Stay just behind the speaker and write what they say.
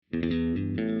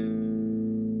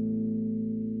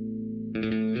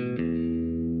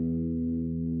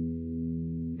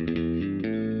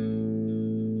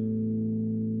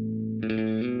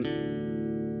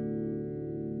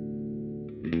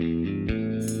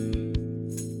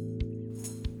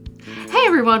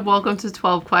everyone, welcome to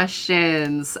 12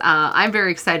 Questions. I'm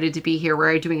very excited to be here.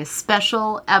 We're doing a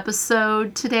special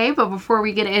episode today, but before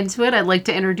we get into it, I'd like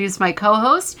to introduce my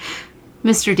co-host,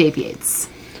 Mr. Dave Yates.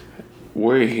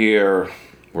 We're here.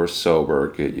 We're sober.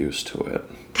 Get used to it.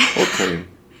 Or clean.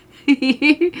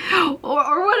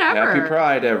 or whatever. Happy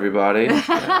Pride, everybody.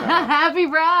 Happy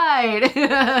Pride.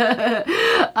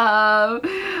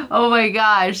 Oh my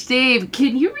gosh. Dave,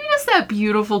 can you read us that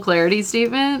beautiful clarity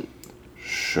statement?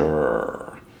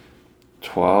 Sure.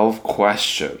 12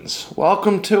 questions.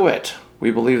 Welcome to it.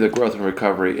 We believe that growth and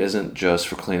recovery isn't just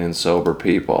for clean and sober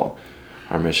people.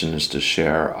 Our mission is to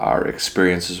share our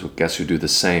experiences with guests who do the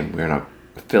same. We are not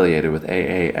affiliated with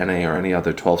AA, NA, or any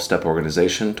other 12-step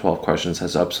organization. 12 Questions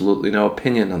has absolutely no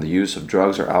opinion on the use of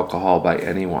drugs or alcohol by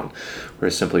anyone.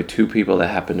 We're simply two people that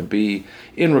happen to be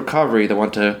in recovery that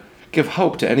want to give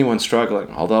hope to anyone struggling.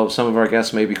 Although some of our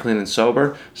guests may be clean and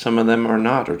sober, some of them are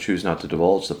not or choose not to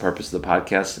divulge. The purpose of the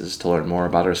podcast is to learn more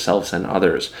about ourselves and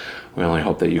others. We only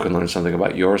hope that you can learn something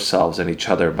about yourselves and each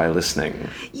other by listening.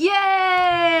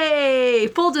 Yay!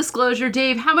 Full disclosure,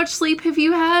 Dave, how much sleep have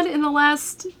you had in the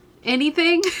last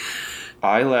anything?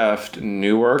 I left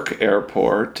Newark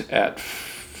Airport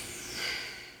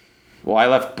I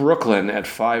left Brooklyn at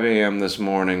 5 a.m. this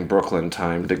morning, Brooklyn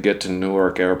time, to get to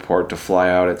Newark Airport to fly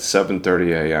out at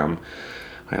 7:30 a.m.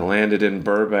 I landed in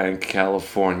Burbank,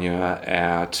 California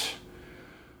at,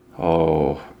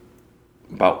 about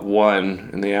 1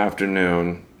 in the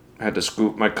afternoon. Had to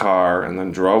scoop my car and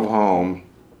then drove home.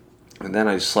 And then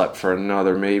I slept for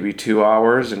another maybe 2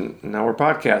 hours, and now we're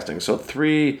podcasting. So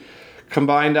 3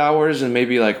 combined hours and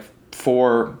maybe like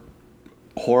 4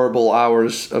 horrible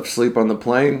hours of sleep on the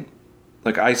plane.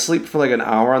 Like, I sleep for like an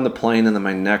hour on the plane, and then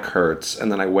my neck hurts,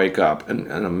 and then I wake up,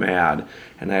 and I'm mad,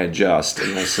 and I adjust,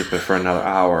 and I sleep for another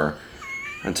hour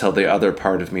until the other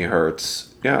part of me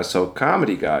hurts. Yeah, so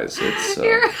comedy, guys,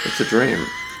 it's a dream.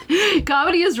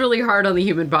 Comedy is really hard on the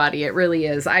human body. It really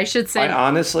is. I should say.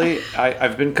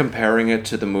 I've been comparing it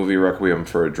to the movie Requiem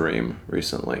for a Dream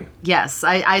recently. Yes,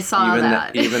 I saw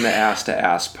that. Even the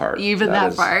ass-to-ass part. Even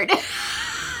that part.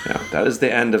 Yeah, that is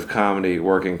the end of comedy.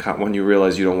 When you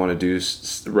realize you don't want to do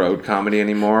road comedy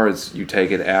anymore, is you take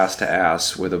it ass to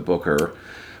ass with a booker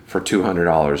for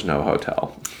 $200, no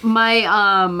hotel.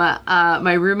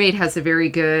 My roommate has a very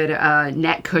good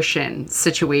neck cushion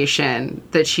situation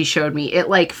that she showed me. It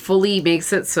like fully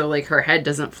makes it so like her head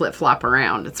doesn't flip flop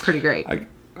around. It's pretty great.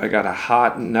 I got a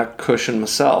hot neck cushion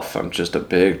myself. I'm just a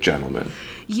big gentleman.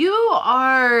 You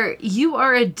are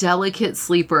a delicate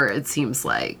sleeper, it seems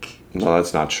like. No,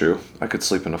 that's not true. I could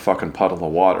sleep in a fucking puddle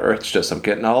of water. It's just I'm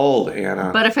getting old,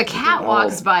 Anna. But if a cat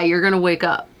walks by, you're going to wake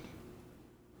up.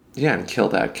 Yeah, and kill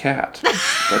that cat.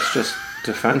 That's just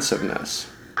defensiveness.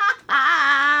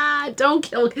 Don't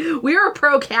kill. We're a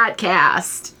pro-cat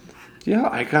cast. Yeah,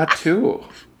 I got 2.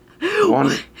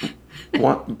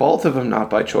 Both of them not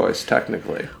by choice,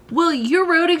 technically. Well, your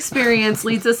road experience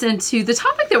leads us into the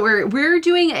topic that we're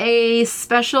doing a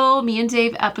special Me and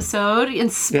Dave episode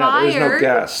inspired. Yeah, there's no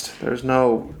guest. There's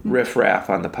no riffraff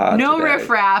on the pod No today.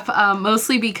 riffraff,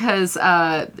 mostly because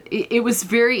it was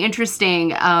very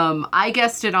interesting. I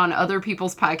guested on other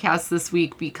people's podcasts this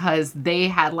week because they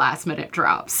had last minute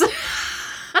drops.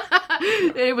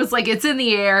 It was like, it's in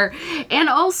the air. And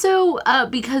also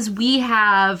because we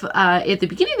have, at the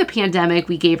beginning of the pandemic,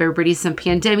 we gave everybody some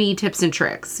pandemic tips and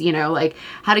tricks, like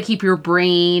how to keep your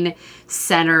brain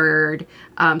centered,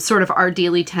 sort of our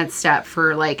daily 10th step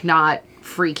for like not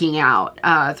freaking out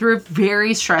through a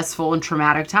very stressful and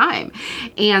traumatic time.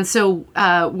 And so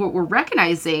what we're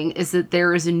recognizing is that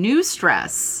there is a new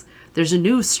stress. There's a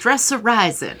new stress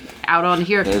arising out on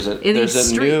here. There's a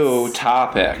new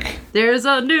topic. There's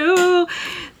a new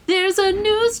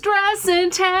stress in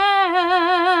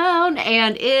town,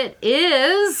 and it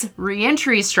is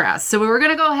reentry stress. So we're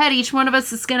gonna go ahead. Each one of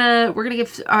us we're gonna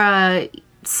give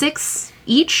 6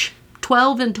 each,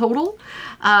 12 in total,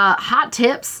 hot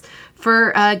tips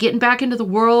for getting back into the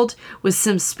world with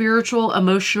some spiritual,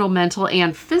 emotional, mental,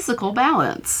 and physical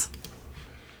balance.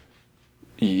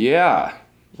 Yeah.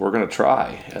 We're going to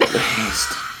try, at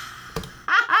least.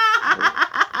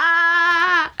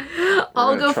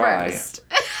 I'll go first.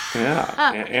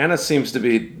 Yeah. Anna seems to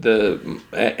be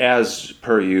as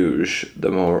per usual, the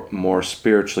more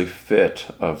spiritually fit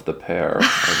of the pair of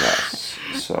us.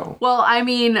 So. Well, I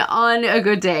mean, on a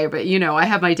good day, but I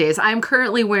have my days. I'm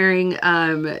currently wearing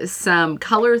some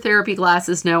color therapy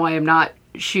glasses. No, I am not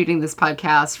shooting this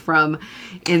podcast from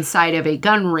inside of a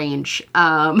gun range.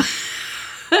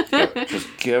 Just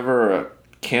give her a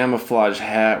camouflage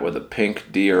hat with a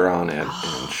pink deer on it,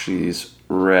 and she's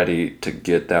ready to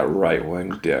get that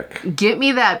right-wing dick. Get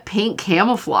me that pink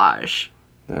camouflage.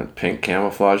 That pink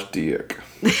camouflage dick.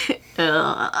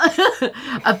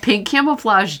 A pink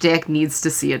camouflage dick needs to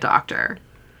see a doctor.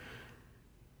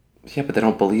 Yeah, but they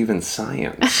don't believe in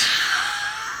science.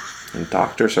 And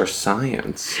doctors are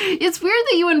science. It's weird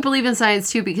that you wouldn't believe in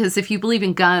science too, because if you believe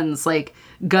in guns, like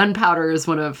gunpowder is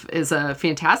a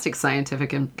fantastic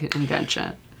scientific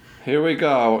invention. Here we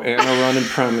go, Anna running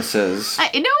premises.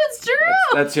 I know it's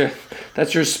true.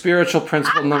 That's your spiritual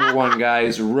principle number one,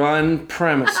 guys. Run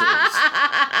premises.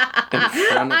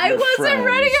 I wasn't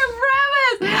running a premise.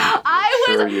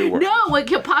 You were. No, what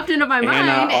popped into my mind.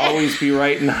 Anna always be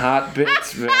writing hot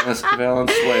bits,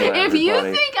 Valenzuela. If you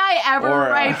think I ever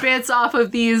write bits off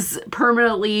of these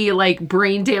permanently like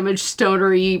brain damaged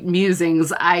stonery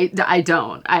musings, I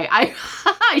don't. I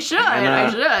should.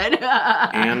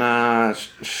 Anna,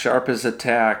 sharp as a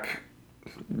tack.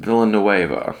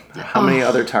 Villanueva. How many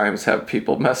other times have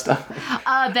people messed up?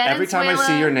 Every time I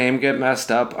see your name get messed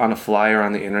up on a flyer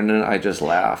on the internet, I just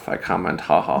laugh. I comment,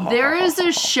 ha ha ha. There is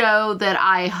a show that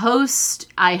I host.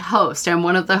 I'm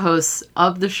one of the hosts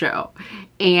of the show.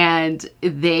 And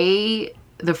the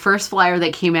first flyer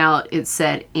that came out, it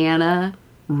said Anna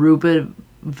Rubineva.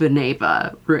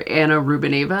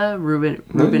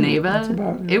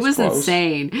 It was close.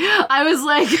 Insane. I was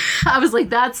like,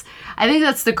 I think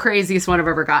that's the craziest one I've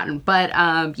ever gotten. But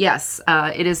yes,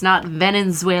 it is not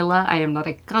Venezuela. I am not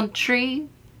a country.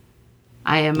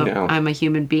 I'm a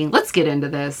human being. Let's get into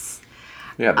this.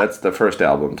 Yeah, that's the first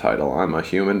album title. I'm a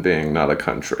human being, not a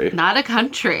country. Not a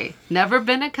country. Never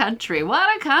been a country.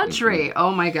 What a country. Mm-hmm. Oh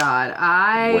my God.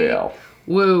 Well.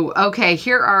 Woo. Okay,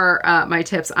 here are my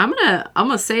tips. I'm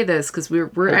gonna say this because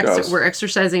we're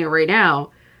exercising it right now.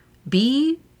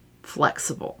 Be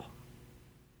flexible.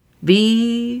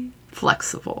 Be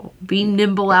flexible. Be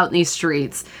nimble out in these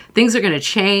streets. Things are gonna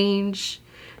change.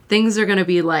 Things are gonna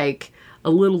be like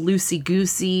a little loosey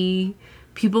goosey.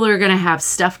 People are gonna have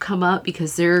stuff come up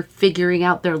because they're figuring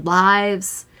out their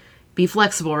lives. Be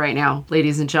flexible right now,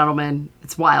 ladies and gentlemen.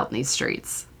 It's wild in these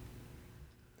streets.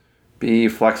 Be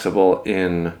flexible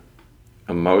in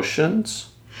emotions.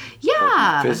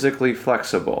 Yeah. Physically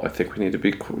flexible. I think we need to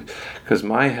be, because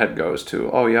my head goes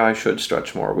to, oh yeah, I should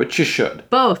stretch more, which you should.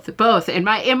 Both. In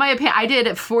my opinion, I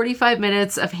did 45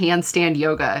 minutes of handstand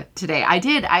yoga today. I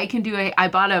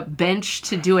bought a bench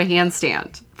to do a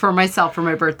handstand for myself for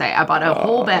my birthday. I bought a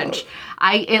whole bench.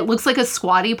 It looks like a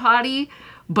squatty potty,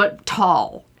 but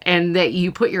tall. And that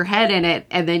you put your head in it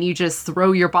and then you just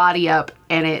throw your body up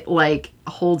and it like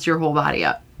holds your whole body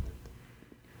up.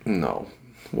 No.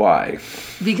 Why?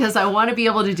 Because I want to be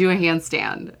able to do a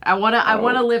handstand. I want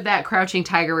to live that crouching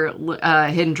tiger,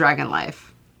 hidden dragon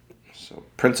life. So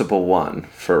principle 1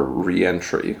 for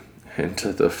re-entry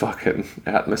into the fucking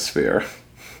atmosphere.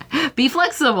 Be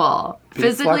flexible.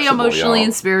 Physically, emotionally,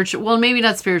 and spiritually. Well, maybe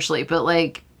not spiritually, but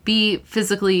like be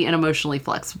physically and emotionally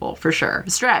flexible for sure.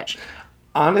 Stretch.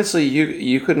 Honestly,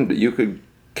 you could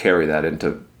carry that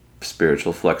into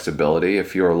spiritual flexibility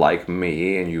if you're like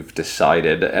me and you've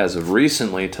decided as of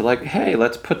recently to like, hey,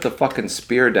 let's put the fucking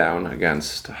spear down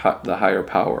against the higher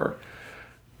power.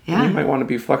 Yeah. You might want to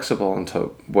be flexible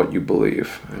into what you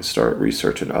believe and start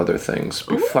researching other things.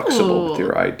 Be flexible with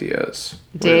your ideas.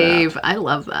 Dave, I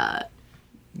love that.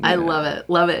 Yeah. I love it.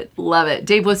 Love it. Love it.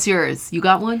 Dave, what's yours? You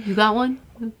got one?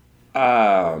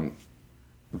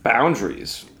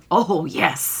 Boundaries. Oh,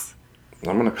 yes.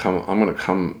 I'm gonna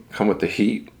come with the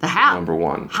heat. The hat. Number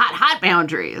 1. Hot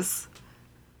boundaries.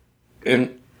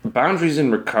 And boundaries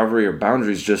in recovery are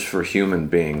boundaries just for human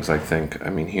beings, I think. I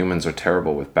mean, humans are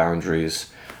terrible with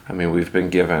boundaries. I mean, we've been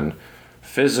given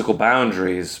physical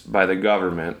boundaries by the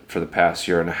government for the past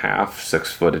year and a half,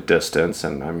 6 foot at distance,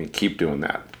 and I mean, keep doing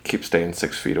that. Keep staying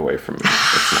 6 feet away from me.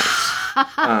 It's nice.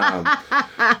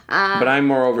 But I'm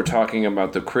moreover talking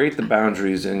about to create the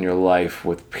boundaries in your life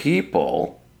with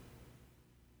people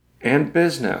and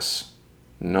business.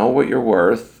 Know what you're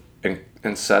worth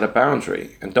and set a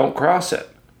boundary and don't cross it.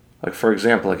 Like, for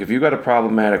example, like if you got a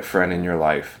problematic friend in your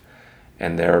life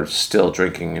and they're still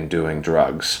drinking and doing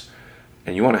drugs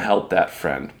and you want to help that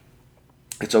friend,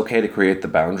 it's okay to create the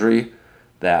boundary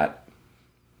that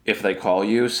if they call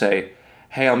you, say,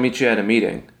 hey, I'll meet you at a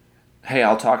meeting. Hey,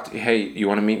 hey, you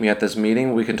want to meet me at this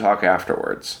meeting? We can talk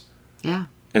afterwards. Yeah.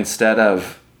 Instead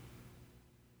of,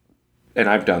 and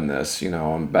I've done this,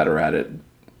 I'm better at it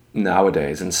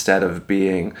nowadays, instead of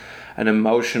being an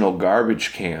emotional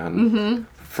garbage can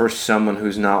for someone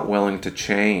who's not willing to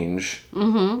change.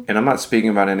 Mm-hmm. And I'm not speaking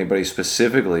about anybody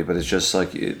specifically, but it's just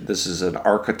like, this is an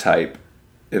archetype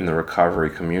in the recovery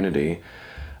community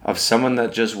of someone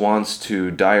that just wants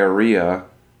to diarrhea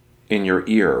in your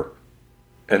ear.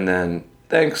 And then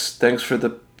thanks for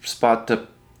the spot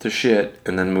to to shit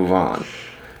and then move on.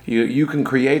 You can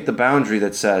create the boundary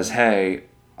that says, hey,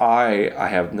 I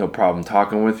have no problem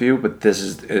talking with you, but this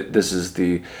is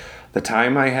the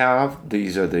time I have.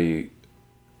 This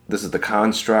is the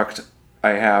construct I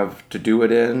have to do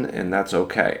it in, and that's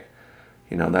okay.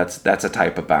 That's a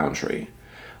type of boundary.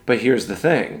 But here's the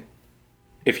thing.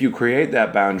 If you create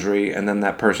that boundary and then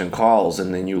that person calls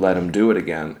and then you let them do it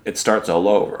again, it starts all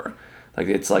over. Like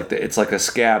it's like a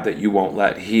scab that you won't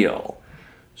let heal.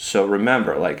 So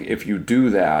remember, like if you do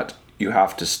that, you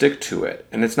have to stick to it.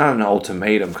 And it's not an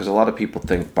ultimatum, because a lot of people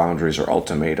think boundaries are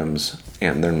ultimatums,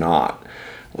 and they're not.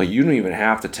 Like you don't even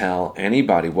have to tell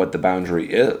anybody what the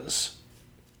boundary is.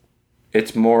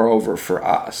 It's moreover for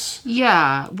us.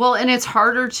 Yeah. Well, and it's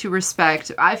harder to respect.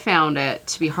 I found it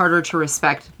to be harder to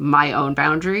respect my own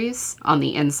boundaries on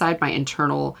the inside,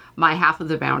 my half of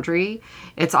the boundary.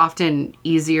 It's often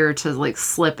easier to like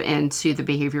slip into the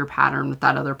behavior pattern with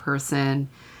that other person,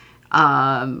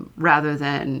 rather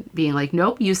than being like,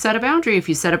 nope, you set a boundary. If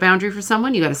you set a boundary for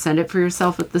someone, you got to set it for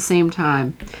yourself at the same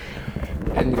time.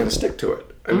 And you got to stick to it.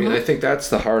 I mean, I think that's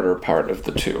the harder part of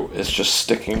the two, is just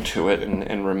sticking to it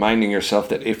and reminding yourself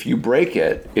that if you break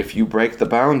the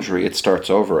boundary, it starts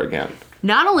over again.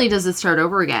 Not only does it start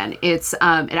over again, it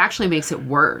actually makes it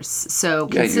worse. So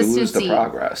consistency, you lose the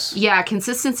progress. Yeah,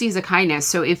 consistency is a kindness.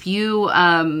 So if you,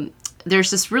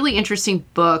 there's this really interesting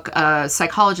book a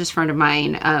psychologist friend of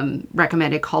mine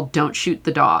recommended called "Don't Shoot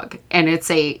the Dog," and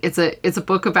it's a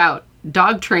book about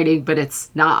dog training, but it's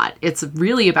not. It's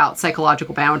really about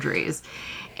psychological boundaries.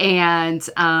 And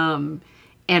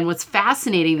what's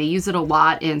fascinating, they use it a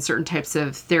lot in certain types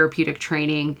of therapeutic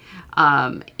training.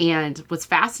 And what's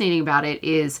fascinating about it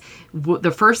is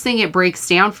the first thing it breaks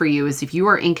down for you is if you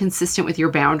are inconsistent with your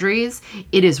boundaries,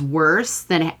 it is worse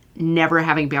than never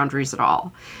having boundaries at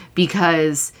all.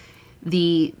 Because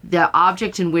the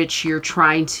object in which you're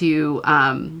trying to,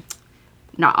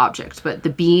 not object, but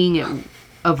the being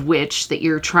of which that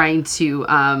you're trying to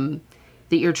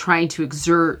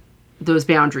exert those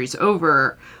boundaries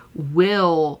over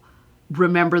will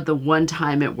remember the one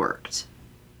time it worked,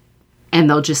 and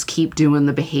they'll just keep doing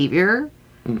the behavior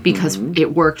because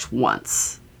it worked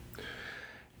once.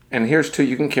 And here's too,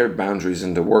 you can carry boundaries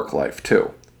into work life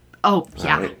too. Oh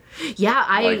yeah, right?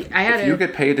 Yeah. If you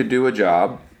get paid to do a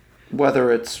job,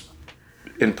 whether it's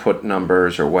input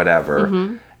numbers or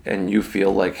whatever, and you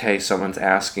feel like, hey, someone's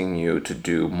asking you to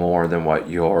do more than what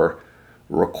you're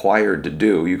required to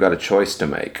do, you got a choice to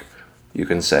make. You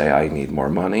can say, I need more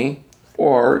money,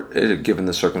 or given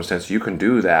the circumstance, you can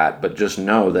do that, but just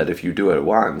know that if you do it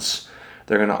once,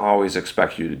 they're going to always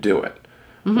expect you to do it.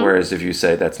 Whereas if you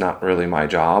say, that's not really my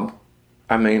job,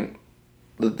 I mean,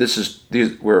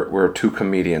 we're two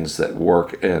comedians that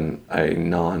work in a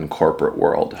non-corporate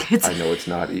world. I know it's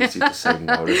not easy to say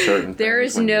no to certain things. There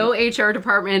is no HR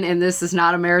department, and this is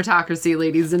not a meritocracy,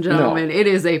 ladies and gentlemen. No. It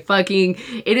is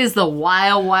the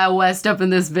wild, wild west up in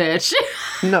this bitch.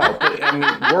 No, but I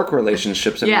mean, work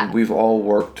relationships, I mean, we've all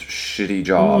worked shitty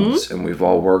jobs, and we've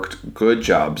all worked good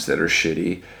jobs that are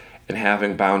shitty. And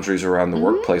having boundaries around the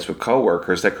workplace with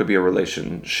coworkers, that could be a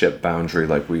relationship boundary,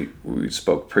 like we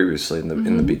spoke previously in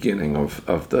the beginning of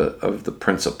the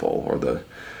principle or the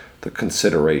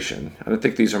consideration. And I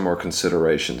think these are more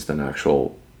considerations than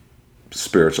actual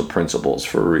spiritual principles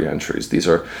for reentries. These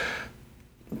are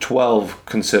 12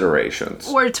 considerations,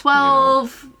 or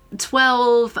 12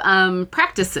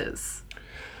 practices.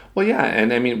 Well, yeah,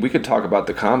 and I mean, we could talk about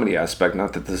the comedy aspect,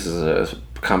 not that this is a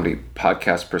comedy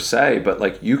podcast per se, but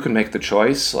like you can make the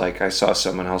choice. Like I saw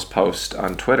someone else post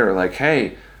on Twitter, like,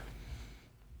 hey,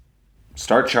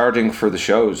 start charging for the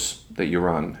shows that you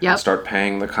run. Yep. And start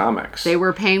paying the comics. They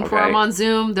were paying for them on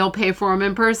Zoom. They'll pay for them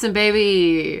in person,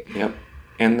 baby. Yep.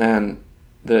 And then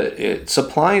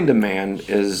supply and demand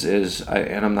is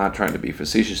and I'm not trying to be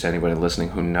facetious to anybody listening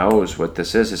who knows what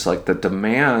this is. It's like the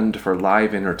demand for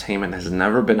live entertainment has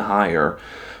never been higher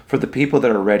for the people that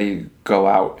are ready to go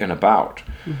out and about.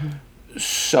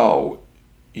 So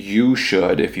you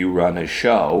should, if you run a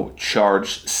show,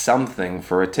 charge something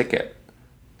for a ticket.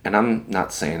 And I'm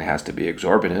not saying it has to be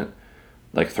exorbitant,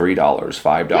 like $3,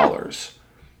 $5. Yeah.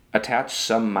 Attach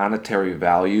some monetary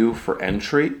value for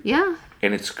entry. Yeah.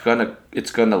 And it's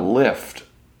gonna lift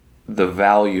the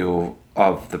value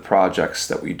of the projects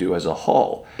that we do as a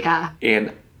whole. Yeah.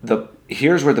 And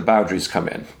here's where the boundaries come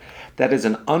in. That is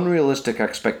an unrealistic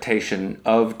expectation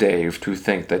of Dave to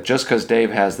think that just because Dave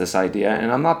has this idea,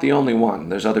 and I'm not the only one,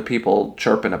 there's other people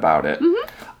chirping about it.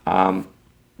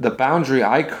 The boundary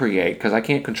I create, because I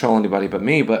can't control anybody but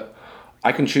me, but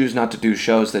I can choose not to do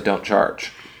shows that don't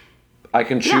charge. I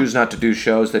can choose not to do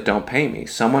shows that don't pay me.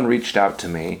 Someone reached out to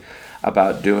me.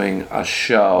 about doing a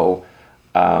show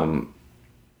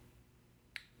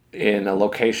in a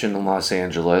location in Los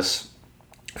Angeles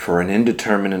for an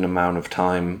indeterminate amount of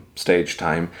time, stage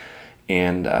time,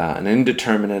 and an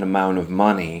indeterminate amount of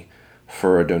money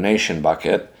for a donation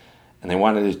bucket, and they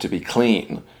wanted it to be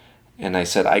clean. And I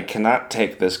said, I cannot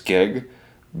take this gig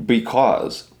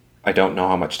because I don't know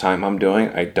how much time I'm doing.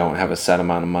 I don't have a set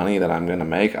amount of money that I'm going to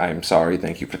make. I'm sorry.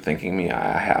 Thank you for thinking me.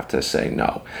 I have to say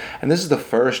no. And this is the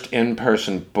first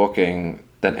in-person booking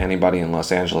that anybody in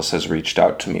Los Angeles has reached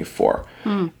out to me for.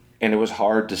 And it was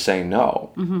hard to say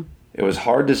no. It was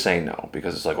hard to say no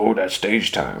because it's like, oh, that's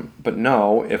stage time. But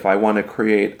no, if I want to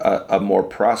create a more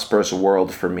prosperous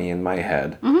world for me in my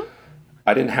head,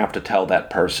 I didn't have to tell that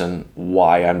person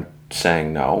why I'm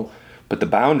saying no. But the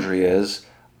boundary is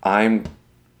I'm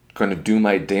going to do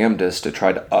my damnedest to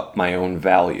try to up my own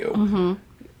value.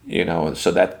 You know,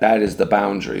 so that is the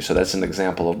boundary. So that's an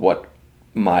example of what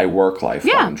my work-life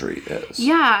boundary is.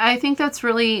 Yeah, I think that's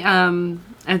really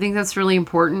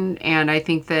important, and I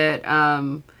think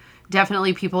that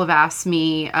definitely people have asked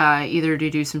me either to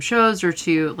do some shows or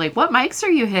to, like, what mics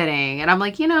are you hitting? And I'm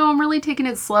like, I'm really taking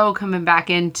it slow coming back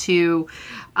into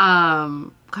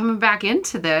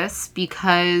this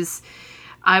because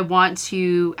I want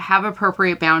to have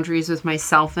appropriate boundaries with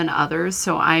myself and others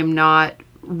so I'm not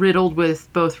riddled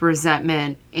with both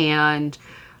resentment and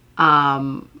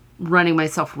running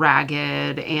myself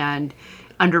ragged and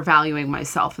undervaluing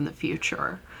myself in the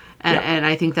future. And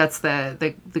I think that's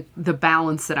the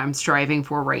balance that I'm striving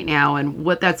for right now. And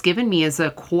what that's given me is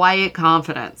a quiet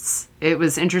confidence. It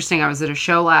was interesting. I was at a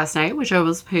show last night, which I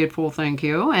was paid for, thank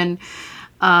you. And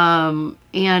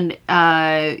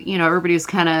everybody was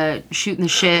kind of shooting the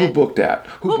shit. Who booked that?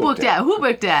 Who booked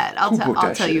that? I'll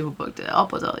tell you who booked it. I'll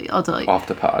tell you. Off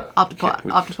the pod.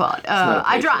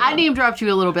 I name dropped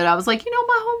you a little bit. I was like,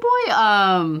 my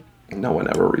homeboy, no one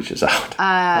ever reaches out.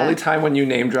 Only time when you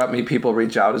name drop me, people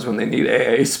reach out is when they need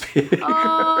AA speakers.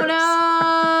 Oh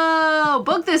no!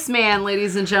 Book this man,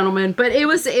 ladies and gentlemen. But it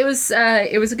was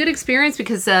a good experience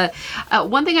because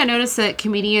one thing I noticed that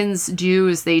comedians do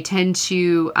is they tend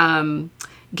to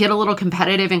get a little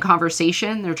competitive in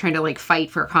conversation. They're trying to like fight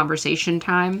for conversation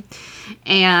time,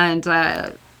 and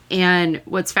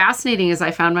what's fascinating is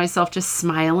I found myself just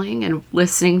smiling and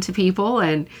listening to people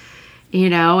and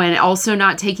also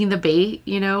not taking the bait,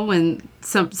 when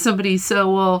somebody said,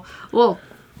 well,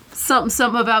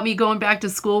 something about me going back to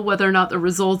school, whether or not the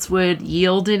results would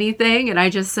yield anything. And I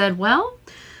just said, well,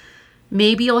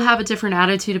 maybe you'll have a different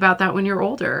attitude about that when you're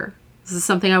older. This is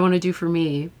something I want to do for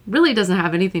me. Really doesn't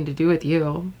have anything to do with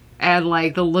you. And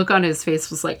like the look on his face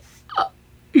was like,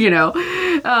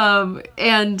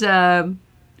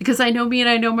 because I know me and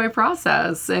I know my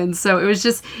process. And so it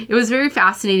was very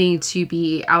fascinating to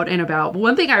be out and about. But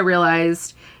one thing I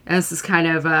realized, and this is kind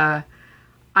of,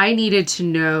 I needed to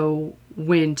know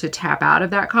when to tap out of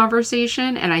that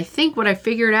conversation. And I think what I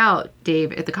figured out,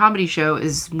 Dave, at the comedy show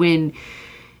is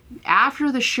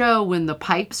after the show, when the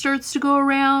pipe starts to go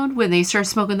around, when they start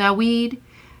smoking that weed,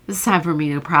 it's time for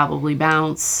me to probably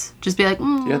bounce. Just be like,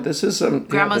 this is,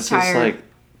 grandma's tired.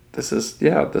 This is,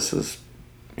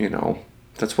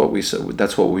 that's what we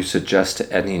suggest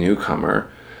to any newcomer,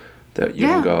 that you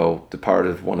can go. The part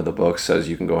of one of the books says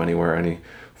you can go anywhere any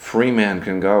free man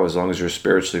can go as long as you're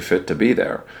spiritually fit to be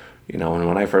there. And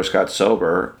when I first got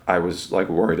sober, I was like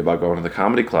worried about going to the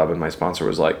comedy club, and my sponsor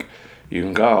was like, you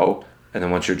can go, and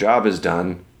then once your job is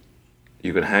done,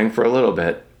 you can hang for a little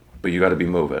bit, but you got to be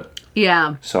moving.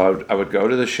 Yeah. So I would go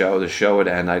to the show would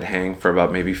end, I'd hang for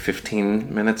about maybe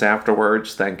 15 minutes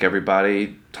afterwards, thank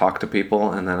everybody, talk to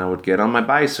people, and then I would get on my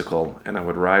bicycle and I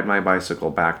would ride my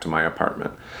bicycle back to my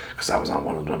apartment because I was on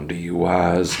one of them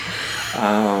DUIs.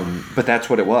 But that's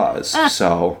what it was.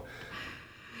 So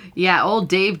yeah, old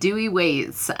Dave Dewey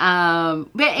Waits.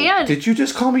 Did you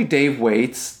just call me Dave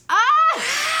Waits?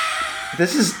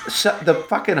 This is the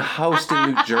fucking host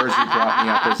in New Jersey brought me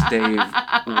up as Dave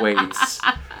Waits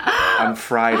on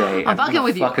Friday. I'm fucking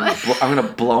with you. I'm gonna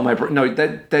blow my brain. No, no.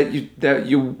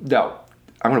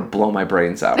 I'm gonna blow my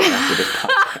brains out after this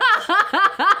podcast.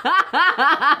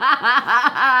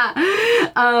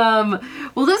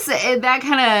 Well, that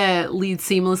kind of leads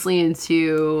seamlessly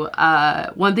into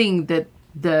one thing, that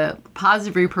the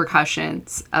positive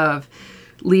repercussions of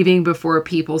leaving before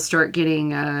people start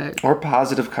getting or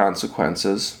positive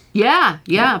consequences. Yeah.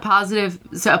 A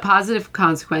positive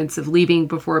consequence of leaving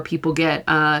before people get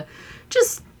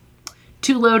just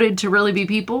too loaded to really be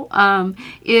people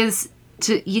is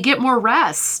you get more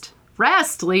rest.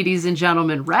 Rest, ladies and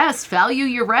gentlemen, rest. Value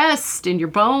your rest and your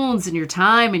bones and your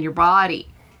time and your body.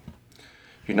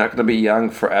 You're not going to be young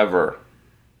forever.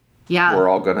 Yeah. We're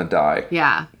all gonna die.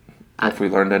 Yeah. If we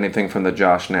learned anything from the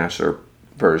Josh Nasser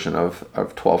version of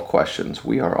 12 questions,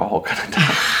 we are all gonna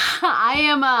die.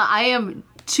 I am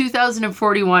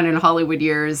 2041 in Hollywood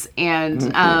years, and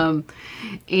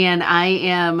and I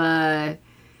am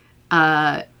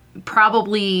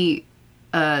probably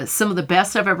some of the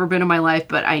best I've ever been in my life,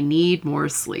 but I need more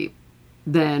sleep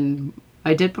than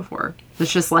I did before.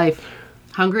 It's just life.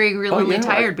 Hungry, really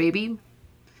tired, baby.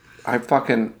 I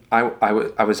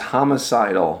was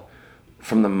homicidal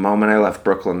from the moment I left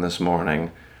Brooklyn this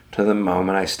morning to the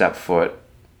moment I stepped foot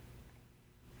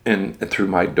in through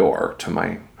my door to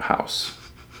my house.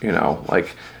 You know,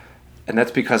 like, and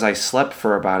that's because I slept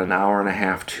for about an hour and a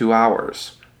half, 2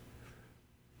 hours.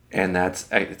 And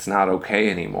it's not okay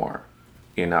anymore.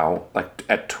 You know, like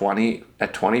at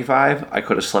 25, I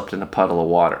could have slept in a puddle of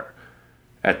water.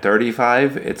 At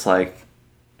 35, it's like,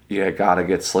 you gotta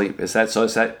get sleep. Is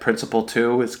that principle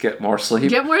 2? Is get more sleep?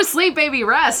 Get more sleep, baby.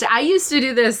 Rest. I used to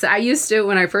do this.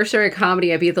 When I first started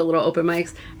comedy, I'd be at the little open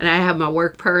mics, and I have my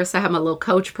work purse. I have my little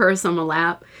Coach purse on my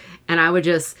lap, and I would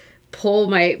just pull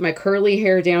my curly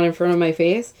hair down in front of my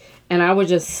face, and I would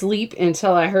just sleep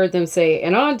until I heard them say,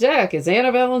 "And on deck is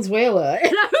Anna Valenzuela,"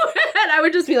 and I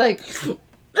would just be like,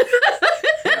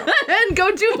 and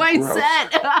go do my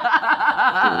set.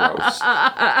 Gross.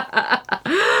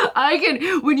 I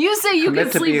can. When you say you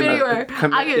can sleep anywhere,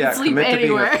 I can sleep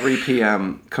anywhere.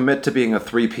 Commit to being a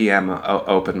 3 p.m.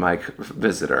 open mic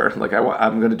visitor. Like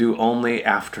I'm going to do only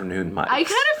afternoon mics. I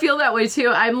kind of feel that way too.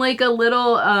 I'm like a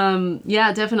little.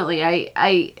 Yeah, definitely.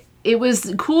 It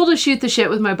was cool to shoot the shit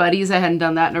with my buddies. I hadn't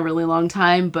done that in a really long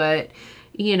time, but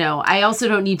you know, I also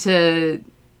don't need to.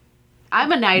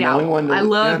 I'm a night owl. I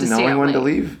love to stay knowing up when late. to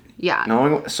leave. Yeah.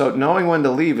 Knowing when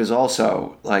to leave is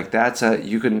also like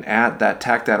you can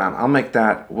tack that on. I'll make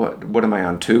that what am I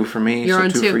on 2 for me? You're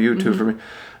on 2 for you, 2 for me.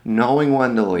 Knowing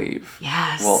when to leave.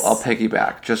 Yes. Well, I'll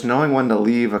piggyback. Just knowing when to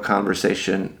leave a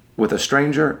conversation with a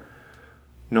stranger,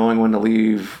 knowing when to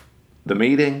leave the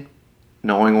meeting,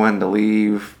 knowing when to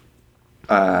leave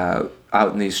out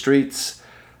in these streets,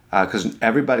 because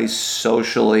everybody's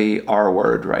socially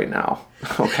R-word right now.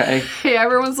 Okay. Hey,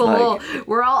 everyone's a little.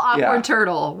 We're all awkward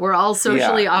turtle. We're all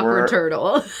socially awkward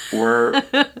turtle. we're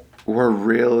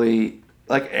really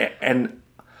like, and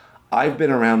I've been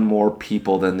around more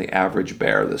people than the average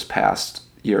bear this past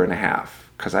year and a half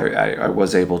because I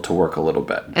was able to work a little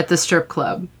bit at the strip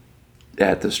club.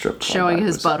 Showing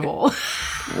his butthole.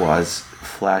 Was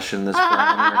flashing this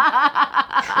banner,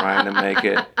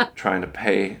 trying to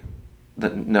pay the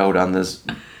note on this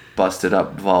busted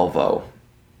up Volvo.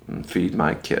 And feed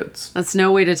my kids. That's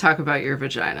no way to talk about your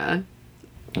vagina.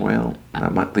 Well, I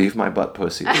might leave my butt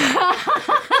pussy there.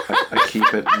 I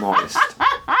keep it moist.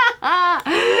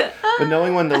 But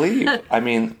knowing when to leave, I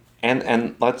mean,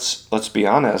 and let's be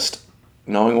honest,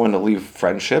 knowing when to leave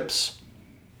friendships,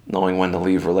 knowing when to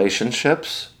leave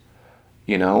relationships.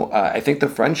 You know, I think the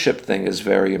friendship thing is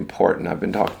very important. I've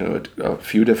been talking to a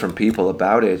few different people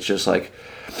about it. It's just like,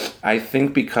 I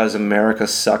think because America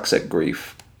sucks at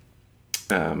grief.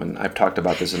 And I've talked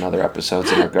about this in other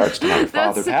episodes in regards to my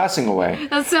father passing away.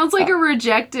 That sounds like a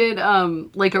rejected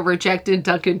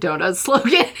Dunkin' Donuts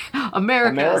slogan.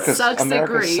 America sucks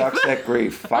at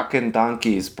grief. Fucking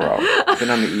donkeys, bro. I've been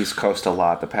on the East Coast a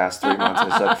lot the past 3 months.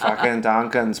 I said, fucking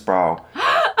Dunkins, bro.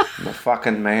 I'm the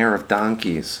fucking mayor of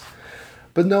donkeys.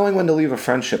 But knowing when to leave a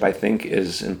friendship, I think,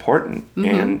 is important. Mm-hmm.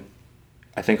 And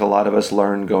I think a lot of us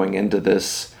learned going into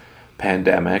this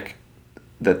pandemic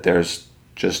that there's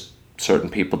just certain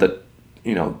people that,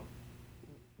 you know,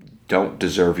 don't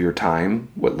deserve your time,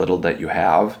 what little that you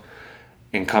have.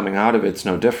 And coming out of it's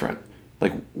no different.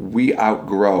 Like, we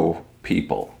outgrow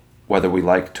people, whether we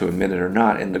like to admit it or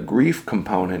not. And the grief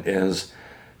component is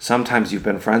sometimes you've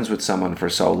been friends with someone for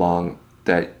so long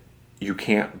that you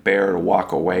can't bear to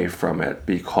walk away from it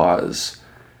because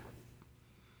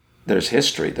there's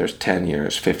history. There's 10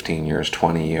 years, 15 years,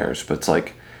 20 years. But it's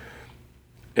like,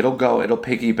 it'll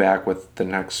piggyback with the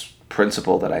next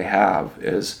principle that I have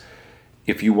is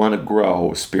if you want to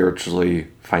grow spiritually,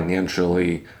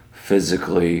 financially,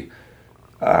 physically,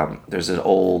 there's an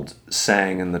old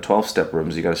saying in the 12-step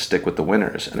rooms, you got to stick with the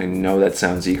winners. And I know that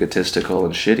sounds egotistical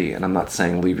and shitty, and I'm not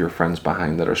saying leave your friends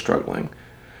behind that are struggling.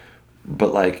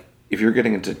 But like, if you're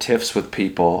getting into tiffs with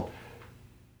people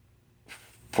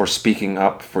for speaking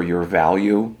up for your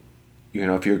value, you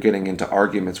know, if you're getting into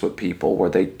arguments with people where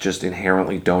they just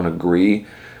inherently don't agree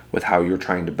with how you're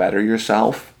trying to better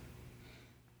yourself,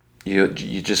 you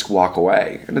just walk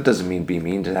away. And it doesn't mean be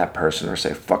mean to that person or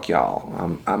say, fuck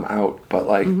y'all, I'm out. But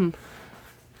like,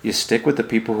 you stick with the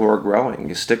people who are growing.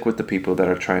 You stick with the people that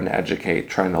are trying to educate,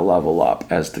 trying to level up,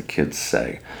 as the kids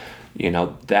say.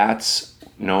 That's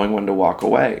knowing when to walk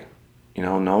away.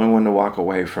 Knowing when to walk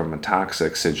away from a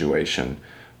toxic situation,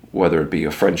 whether it be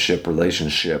a friendship,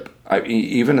 relationship,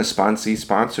 even a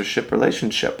sponsorship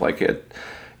relationship. Like it,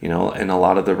 in a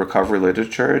lot of the recovery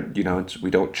literature, we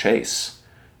don't chase.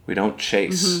 We don't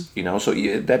chase, So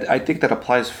that I think that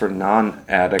applies for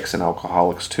non-addicts and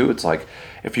alcoholics too. It's like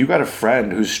if you got a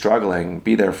friend who's struggling,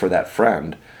 be there for that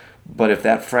friend. But if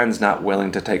that friend's not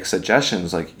willing to take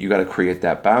suggestions, like you got to create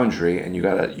that boundary, and you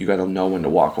gotta know when to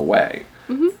walk away.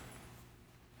 Mm-hmm.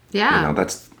 Yeah,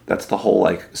 that's the whole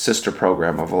like sister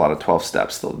program of a lot of 12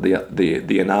 steps.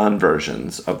 The Anon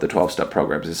versions of the 12-step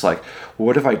programs. It's like,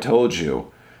 what if I told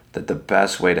you that the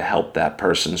best way to help that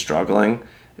person struggling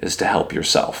is to help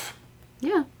yourself?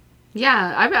 Yeah.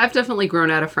 I've definitely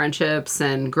grown out of friendships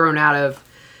and grown out of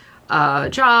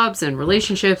jobs and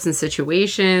relationships and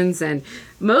situations, and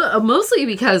mostly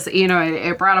because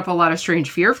it brought up a lot of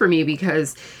strange fear for me,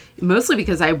 because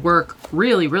I work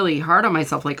really, really hard on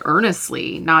myself, like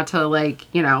earnestly, not to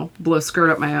blow smoke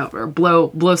up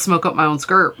my own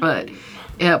skirt, but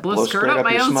blow skirt up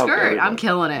my own skirt. Everybody. I'm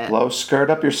killing it. Blow skirt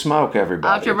up your smoke,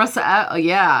 everybody.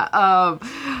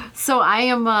 So I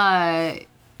am,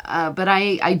 but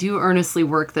I do earnestly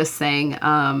work this thing,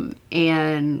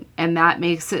 and that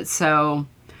makes it so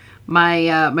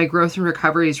my growth and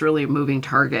recovery is really a moving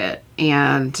target,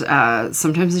 and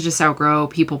sometimes I just outgrow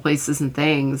people, places, and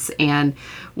things. And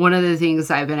one of the things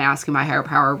I've been asking my higher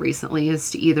power recently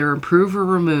is to either improve or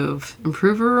remove,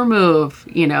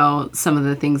 some of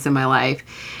the things in my life,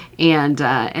 and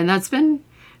that's been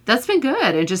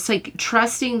good, and just like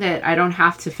trusting that I don't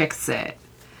have to fix it.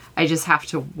 I just have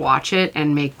to watch it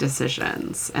and make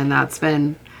decisions, and that's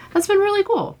been really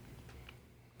cool.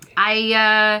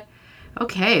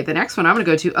 Okay, the next one I'm going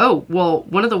to go to. Oh, well,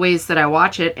 one of the ways that I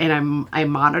watch it and I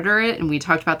monitor it, and we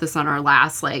talked about this on our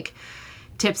last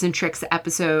tips and tricks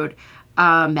episode,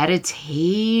 meditation.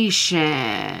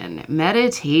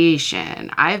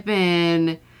 I've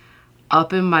been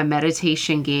up in my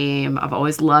meditation game. I've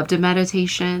always loved a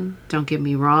meditation. Don't get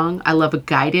me wrong. I love a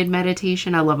guided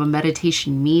meditation. I love a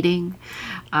meditation meeting.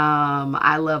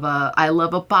 I love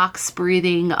a box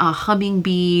breathing, a humming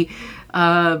bee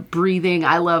breathing.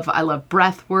 I love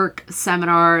breath work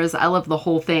seminars. I love the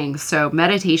whole thing. So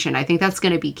meditation, I think that's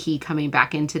going to be key coming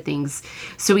back into things,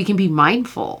 so we can be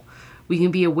mindful. We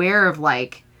can be aware of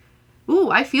ooh,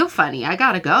 I feel funny, I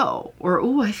gotta go. Or,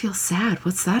 ooh, I feel sad,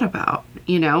 what's that about?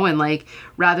 And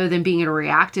rather than being in a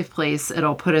reactive place,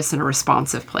 it'll put us in a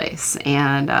responsive place.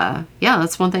 And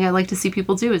that's one thing I like to see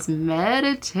people do is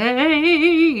meditate.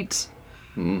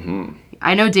 Mm-hmm.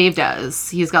 I know Dave does.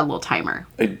 He's got a little timer.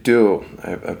 I do.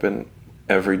 I've been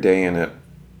every day in it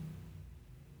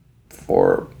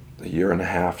for a year and a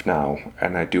half now,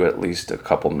 and I do at least a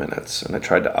couple minutes. And I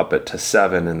tried to up it to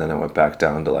 7, and then I went back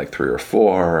down to 3 or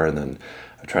 4, and then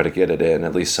I try to get it in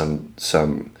at least some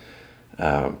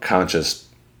conscious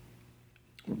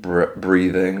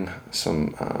breathing,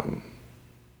 some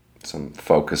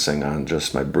focusing on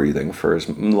just my breathing for as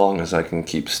long as I can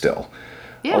keep still.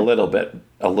 Yeah. A little bit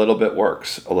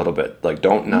works. A little bit.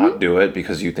 Don't not do it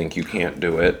because you think you can't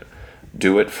do it.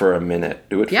 Do it for a minute.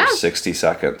 Do it for 60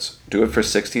 seconds. Do it for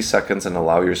 60 seconds and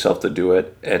allow yourself to do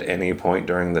it at any point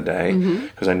during the day.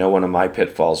 Because I know one of my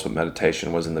pitfalls with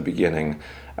meditation was in the beginning,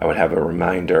 I would have a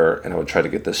reminder and I would try to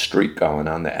get the streak going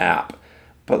on the app.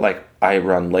 But I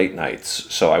run late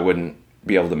nights, so I wouldn't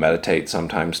be able to meditate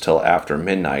sometimes till after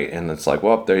midnight. And it's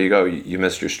well, there you go. You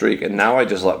missed your streak. And now I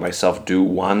just let myself do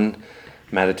one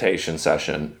meditation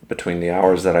session between the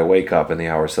hours that I wake up and the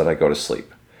hours that I go to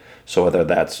sleep. So whether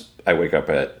that's I wake up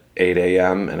at 8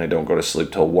 a.m. and I don't go to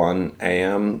sleep till 1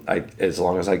 a.m., as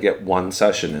long as I get one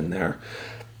session in there.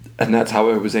 And that's how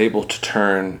I was able to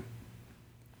turn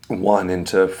one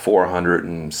into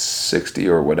 460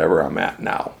 or whatever I'm at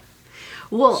now.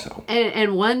 Well,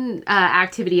 and one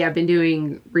activity I've been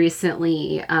doing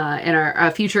recently, and a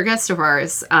future guest of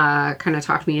ours kind of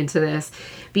talked me into this,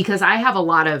 because I have a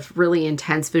lot of really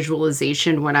intense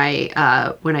visualization when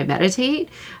I meditate,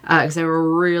 because I have a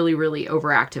really, really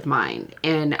overactive mind.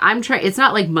 And I'm trying, it's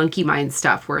not like monkey mind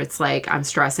stuff where it's I'm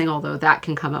stressing, although that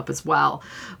can come up as well.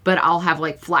 But I'll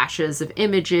have flashes of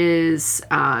images,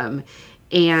 and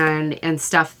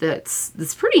stuff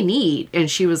that's pretty neat.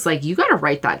 And she was like, you got to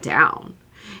write that down.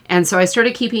 And so I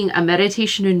started keeping a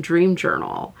meditation and dream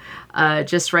journal,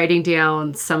 just writing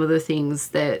down some of the things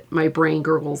that my brain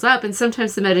gurgles up. And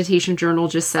sometimes the meditation journal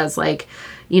just says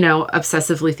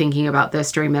obsessively thinking about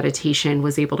this during meditation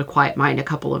was able to quiet mind a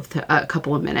couple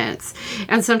of minutes.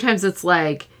 And sometimes it's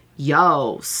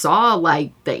saw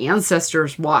like the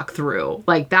ancestors walk through.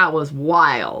 Like that was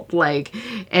wild. Like,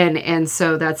 and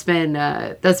so that's been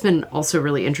also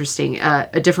really interesting.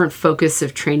 A different focus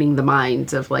of training the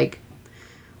mind of like,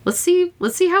 let's see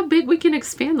how big we can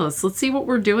expand this. Let's see what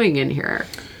we're doing in here.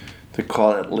 They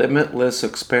call it limitless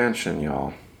expansion,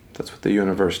 y'all. That's what the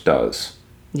universe does.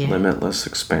 Yeah. Limitless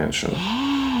expansion.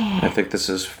 Yeah. I think this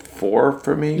is 4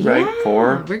 for me, right?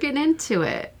 4? We're getting into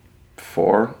it.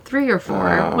 4? 3 or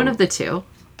 4. One of the two.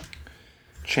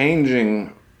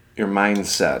 Changing your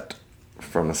mindset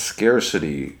from a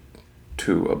scarcity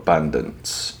to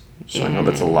abundance. So I know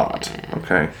that's a lot.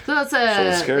 Okay. So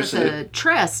that's a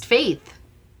trust, faith.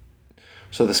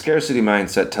 So the scarcity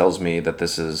mindset tells me that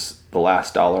this is the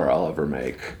last dollar I'll ever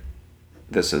make.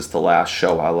 This is the last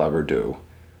show I'll ever do.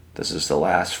 This is the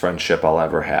last friendship I'll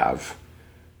ever have.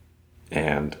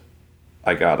 And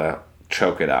I gotta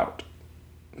choke it out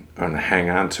and hang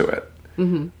on to it.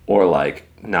 Mm-hmm. Or like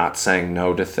not saying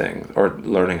no to things or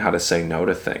learning how to say no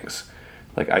to things.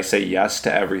 Like I say yes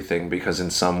to everything because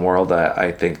in some world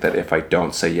I think that if I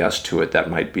don't say yes to it, that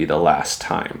might be the last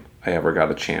time I ever got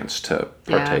a chance to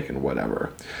partake in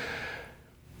whatever.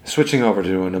 Switching over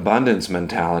to an abundance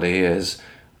mentality is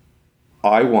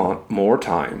I want more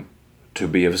time to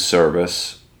be of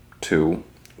service to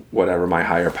whatever my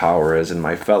higher power is and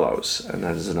my fellows. And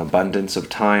that is an abundance of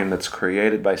time that's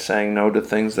created by saying no to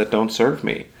things that don't serve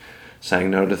me. Saying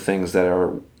no to things that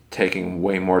are taking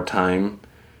way more time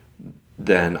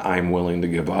than I'm willing to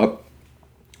give up.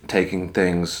 Taking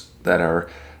things that are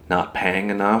not paying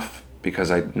enough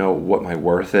because I know what my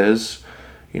worth is,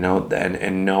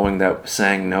 and knowing that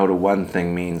saying no to one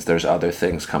thing means there's other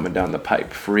things coming down the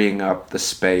pipe, freeing up the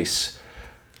space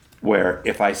where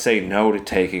if I say no to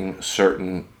taking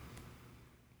certain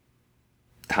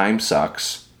time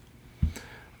sucks,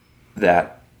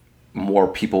 that more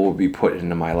people will be put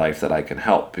into my life that I can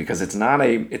help, because it's not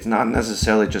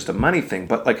necessarily just a money thing,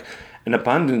 but like an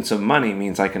abundance of money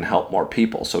means I can help more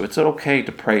people. So it's okay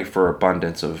to pray for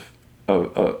abundance of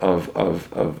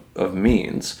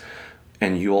means,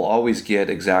 and you'll always get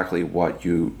exactly what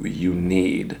you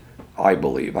need. I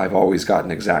believe I've always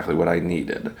gotten exactly what I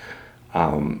needed,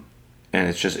 and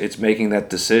it's making that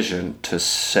decision to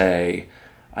say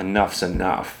enough's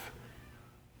enough,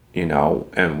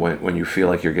 and when you feel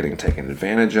like you're getting taken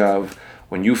advantage of,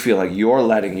 when you feel like you're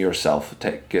letting yourself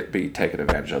be taken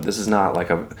advantage of. This is not like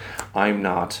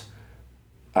I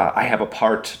have a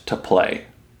part to play.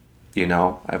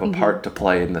 I have a part to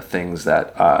play in the things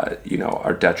that,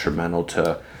 are detrimental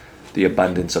to the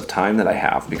abundance of time that I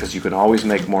have, because you can always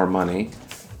make more money.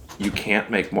 You can't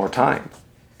make more time.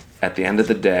 At the end of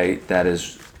the day, that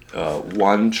is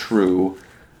one true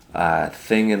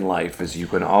thing in life, is you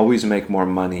can always make more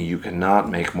money. You cannot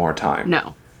make more time.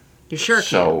 No, you sure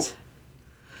can't.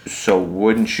 So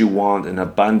wouldn't you want an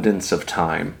abundance of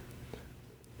time?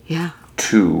 Yeah.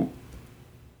 To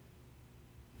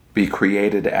be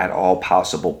created at all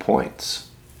possible points.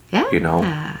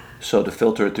 Yeah. So to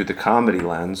filter it through the comedy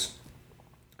lens,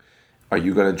 are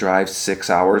you going to drive 6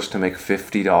 hours to make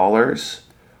 $50?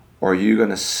 Or are you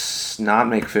going to not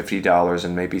make $50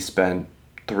 and maybe spend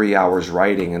 3 hours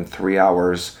writing and 3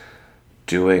 hours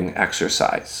doing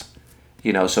exercise?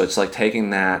 So it's like taking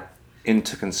that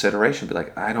into consideration. Be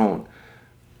like, I don't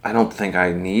think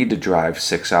I need to drive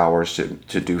 6 hours to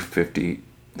do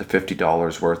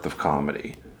 $50 worth of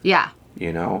comedy. Yeah.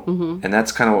 Mm-hmm. And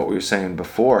that's kind of what we were saying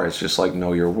before. It's just like,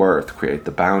 know your worth, create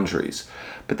the boundaries.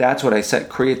 But that's what I said,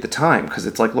 create the time, because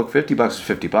it's like, look, $50 is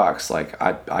 $50. Like,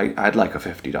 I'd like a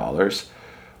 $50,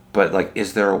 but like,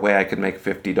 is there a way I could make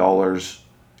 $50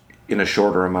 in a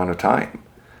shorter amount of time?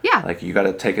 Yeah. Like, you got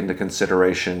to take into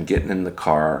consideration getting in the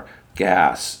car,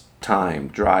 gas, time,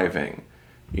 driving,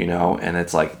 and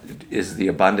it's like, is the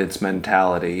abundance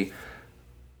mentality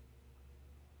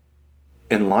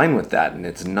in line with that? And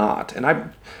it's not.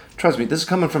 And trust me, this is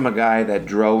coming from a guy that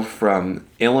drove from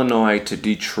Illinois to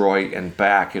Detroit and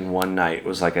back in one night. It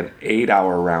was like an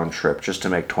 8-hour round trip just to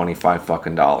make $25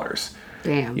 fucking dollars.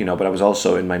 Damn. But I was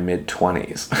also in my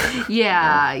mid-20s.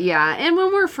 Yeah, yeah. And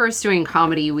when we're first doing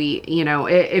comedy, we,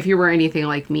 if you were anything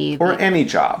like me, or any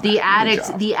job, the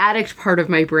addict part of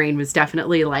my brain was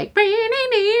definitely like,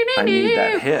 I need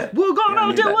that hit. We're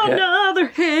gonna do another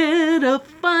hit of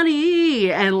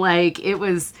funny, and like it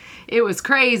was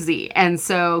crazy. And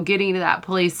so getting to that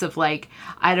place of like,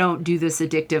 I don't do this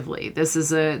addictively. This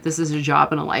is a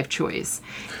job and a life choice.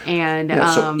 And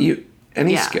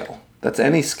skill. That's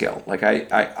any skill. Like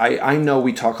I know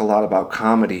we talk a lot about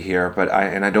comedy here, but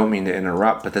I don't mean to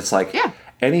interrupt, but it's like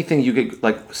anything you get,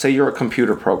 like say you're a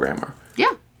computer programmer.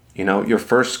 Yeah. You know, your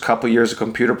first couple years of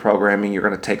computer programming, you're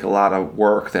going to take a lot of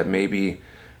work that maybe,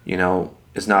 you know,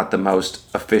 is not the most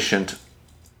efficient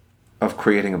of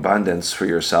creating abundance for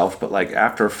yourself. But like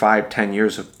after 5-10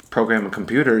 years of programming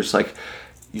computers, like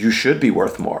you should be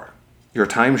worth more. Your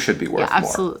time should be worth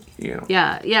absolutely. more. You know?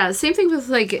 Yeah. Same thing with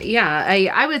like,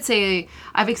 I would say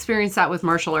I've experienced that with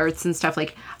martial arts and stuff.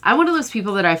 Like, I'm one of those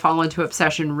people that I fall into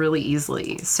obsession really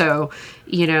easily. So,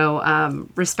 you know,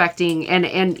 respecting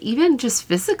and even just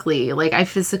physically, like I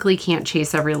physically can't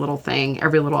chase every little thing,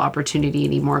 every little opportunity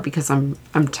anymore because you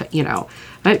know,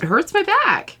 it hurts my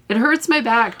back. It hurts my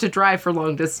back to drive for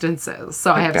long distances.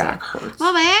 So I have back hurts.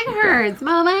 My back hurts.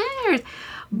 My back hurts.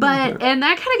 But, and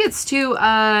that kind of gets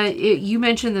to, you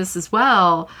mentioned this as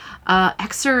well,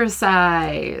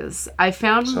 exercise. I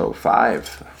found... So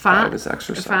five is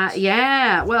exercise.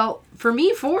 Yeah. Well, for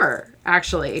me, 4,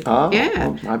 actually. Oh, yeah.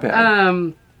 Oh, my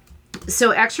bad.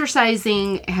 So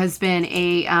exercising has been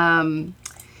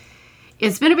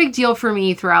it's been a big deal for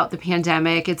me throughout the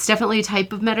pandemic. It's definitely a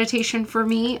type of meditation for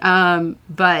me.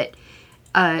 But...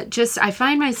 I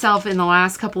find myself in the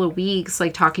last couple of weeks,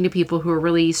 like talking to people who are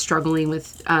really struggling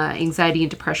with anxiety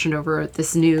and depression over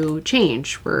this new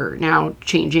change. We're now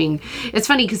changing. It's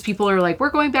funny because people are like,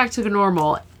 we're going back to the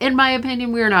normal. In my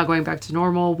opinion, we are not going back to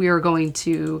normal. We are going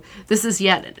to, this is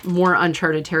yet more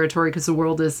uncharted territory because the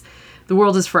world is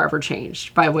forever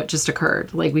changed by what just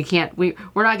occurred. Like we're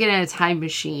not getting a time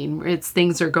machine.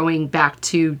 Things are going back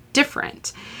to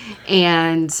different.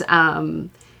 And,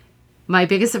 my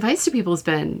biggest advice to people has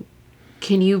been,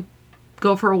 can you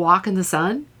go for a walk in the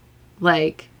sun?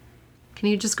 Like, can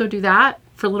you just go do that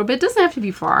for a little bit? It doesn't have to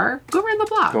be far. Go around the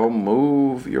block. Go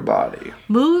move your body.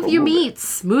 Move your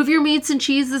meats. Move your meats and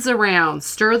cheeses around.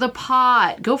 Stir the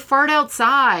pot. Go fart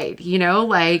outside. You know,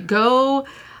 like go,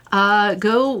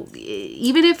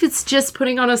 even if it's just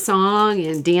putting on a song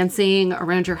and dancing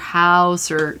around your house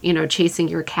or, you know, chasing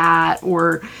your cat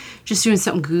or just doing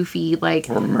something goofy like...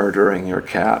 Or murdering your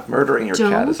cat. Murdering your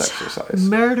cat is exercise.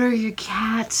 Murder your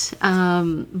cat.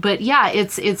 But yeah,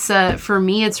 it's for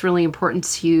me, it's really important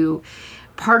to...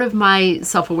 Part of my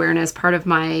self-awareness, part of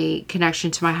my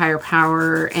connection to my higher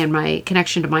power and my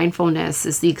connection to mindfulness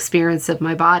is the experience of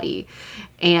my body.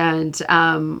 And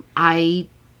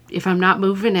if I'm not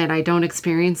moving it, I don't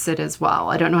experience it as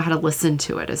well. I don't know how to listen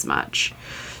to it as much.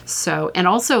 So, and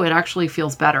also it actually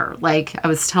feels better. Like I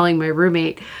was telling my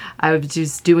roommate, I was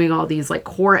just doing all these like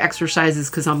core exercises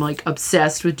because I'm like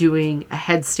obsessed with doing a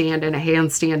headstand and a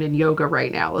handstand in yoga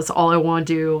right now. That's all I want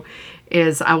to do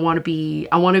is I want to be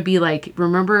like,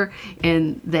 remember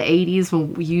in the 80s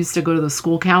when we used to go to the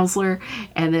school counselor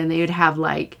and then they'd have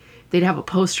a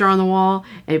poster on the wall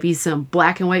and it'd be some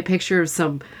black and white picture of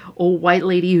some old white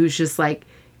lady who's just like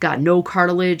got no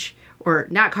cartilage. Or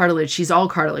not cartilage, she's all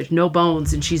cartilage, no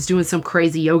bones, and she's doing some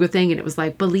crazy yoga thing, and it was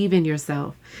like, believe in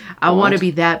yourself. I want to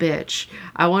be that bitch.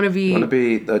 I want to be... You want to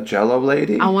be the Jello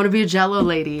lady? I want to be a Jello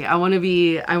lady. I want to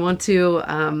be one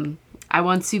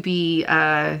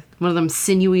of them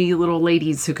sinewy little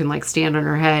ladies who can like stand on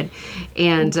her head.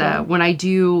 And when I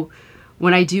do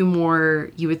more,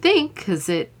 you would think, because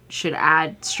it should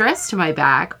add stress to my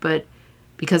back, but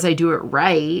because I do it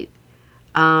right...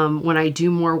 when I do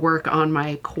more work on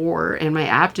my core and my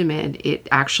abdomen, it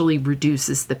actually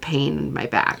reduces the pain in my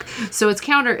back. So it's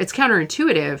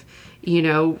counterintuitive, you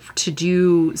know, to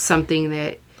do something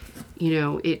that, you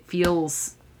know, it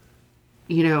feels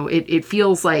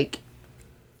like,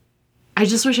 I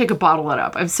just wish I could bottle it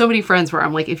up. I have so many friends where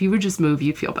I'm like, if you would just move,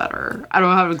 you'd feel better. I don't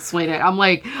know how to explain it.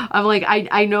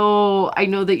 I know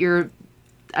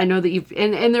that you've,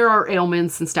 and there are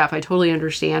ailments and stuff. I totally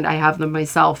understand. I have them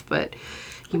myself, but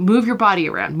you move your body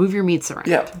around, move your meats around.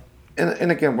 Yeah.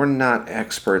 And again, we're not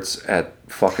experts at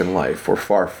fucking life. We're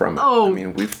far from it. Oh, I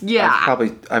mean,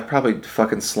 I've probably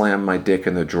fucking slammed my dick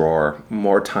in the drawer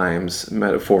more times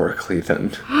metaphorically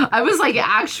than... I was like,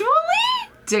 actually?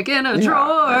 Dick in a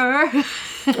drawer.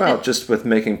 Well, just with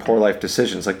making poor life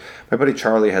decisions. Like, my buddy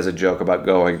Charlie has a joke about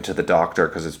going to the doctor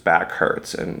because his back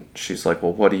hurts. And she's like,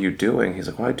 well, what are you doing? He's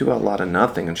like, well, I do a lot of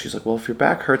nothing. And she's like, well, if your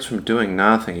back hurts from doing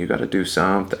nothing, you got to do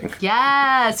something.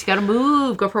 Yes, you got to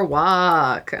move. Go for a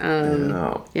walk.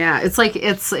 Yeah, it's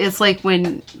like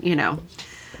when, you know,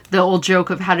 the old joke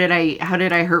of how did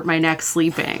I hurt my neck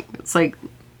sleeping? It's like,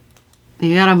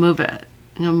 you got to move it.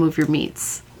 You got to move your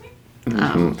meats.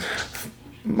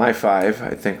 My 5,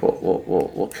 I think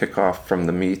we'll kick off from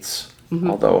the meats.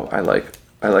 Although I like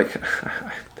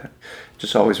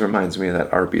just always reminds me of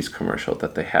that Arby's commercial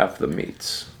that they have the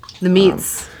meats. The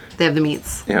meats. They have the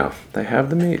meats. Yeah, they have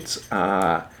the meats.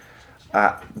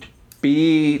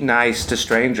 Be nice to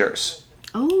strangers.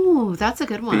 Oh, Oh, that's a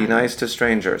good one. Be nice to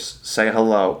strangers. Say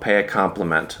hello. Pay a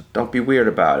compliment. Don't be weird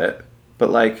about it.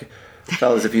 But, like,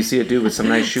 fellas, if you see a dude with some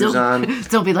nice shoes on...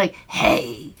 Don't be like,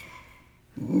 hey,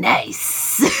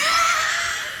 nice.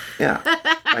 Yeah.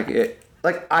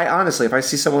 I honestly, if I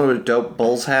see someone with a dope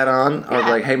Bulls hat on, I'll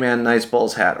be like, hey, man, nice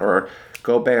Bulls hat. Or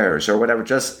go Bears or whatever.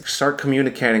 Just start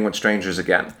communicating with strangers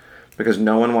again. Because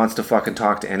no one wants to fucking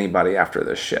talk to anybody after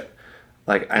this shit.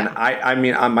 Like, and I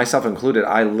mean, myself included,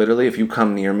 I literally, if you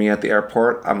come near me at the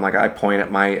airport, I'm like, I point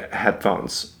at my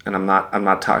headphones and I'm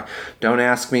not talking. Don't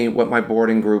ask me what my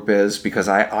boarding group is because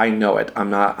I know it.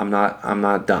 I'm not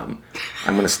dumb.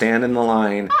 I'm going to stand in the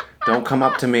line. Don't come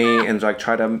up to me and like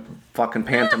try to fucking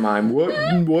pantomime.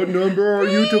 What number are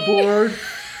you to board?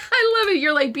 I love it.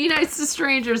 You're like, be nice to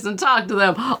strangers and talk to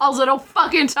them. Also, don't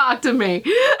fucking talk to me.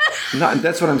 No,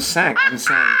 that's what I'm saying. I'm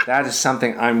saying that is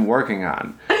something I'm working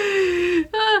on.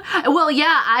 Well,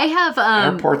 yeah, I have...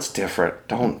 Airport's different.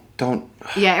 Don't...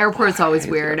 Yeah, airport's always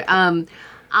weird. I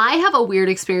have a weird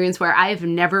experience where I've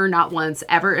never, not once,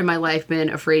 ever in my life been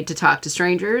afraid to talk to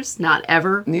strangers. Not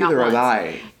ever. Neither have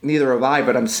I,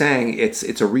 but I'm saying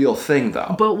it's a real thing,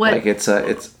 though. But what... Like, it's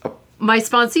a... My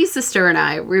sponsee sister and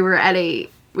I, we were at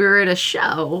a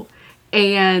show,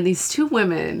 and these two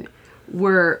women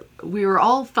we were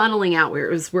all funneling out.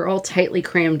 We're all tightly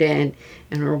crammed in,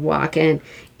 and we're walking,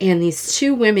 and these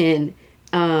two women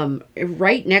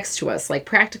right next to us, like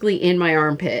practically in my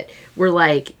armpit, were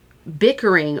like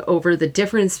bickering over the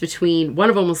difference between, one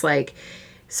of them was like,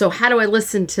 so how do I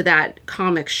listen to that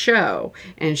comic show?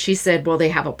 And she said, well, they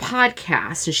have a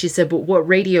podcast. And she said, but what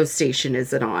radio station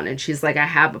is it on? And she's like,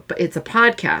 it's a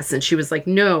podcast. And she was like,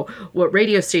 no, what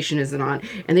radio station is it on?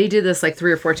 And they did this like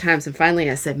 3 or 4 times. And finally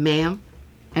I said, ma'am.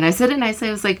 And I said it nicely.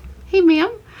 I was like, hey,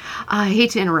 ma'am, I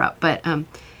hate to interrupt, but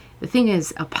the thing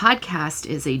is, a podcast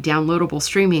is a downloadable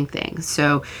streaming thing.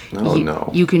 So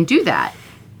you can do that.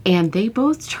 And they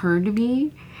both turned to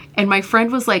me. And my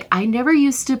friend was like, I never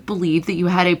used to believe that you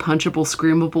had a punchable,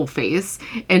 screamable face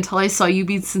until I saw you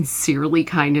be sincerely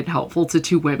kind and helpful to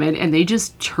two women. And they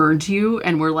just turned to you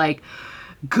and were like,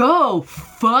 go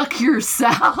fuck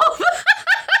yourself.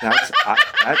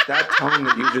 That tone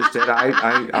that you just did,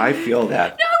 I feel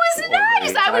that. No, it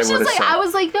was nice. I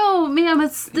was like, no, ma'am,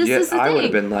 this is the thing. I would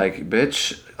have been like,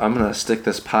 bitch, I'm going to stick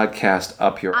this podcast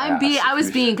up your ass. How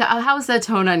was that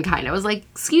tone unkind? I was like,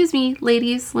 excuse me,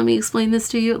 ladies, let me explain this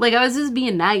to you. Like, I was just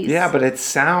being nice. Yeah, but it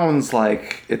sounds a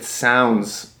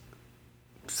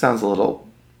little...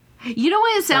 You know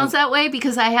why it sounds that way?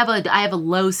 Because I have a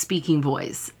low speaking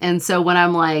voice. And so when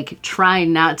I'm like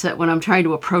when I'm trying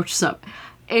to approach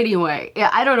anyway, yeah,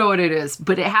 I don't know what it is,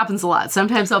 but it happens a lot.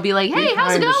 Sometimes I'll be like, hey,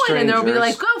 how's it going? And they'll be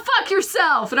like, go fuck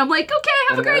yourself. And I'm like, okay,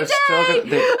 have a great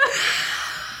day.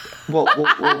 We'll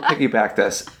piggyback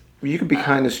this. You can be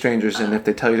kind to strangers, and if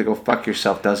they tell you to go fuck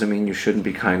yourself, doesn't mean you shouldn't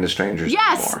be kind to strangers anymore.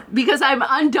 Yes, because I'm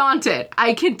undaunted.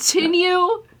 I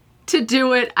continue to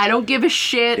do it. I don't give a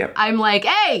shit. Yep. I'm like,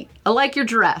 hey, I like your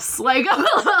dress. Like, I'm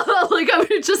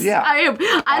just, yeah.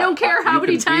 I don't care how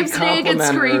many times today I get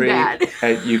screamed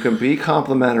at. You can be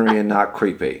complimentary and not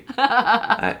creepy.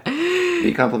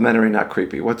 Be complimentary, not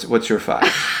creepy. What's your 5?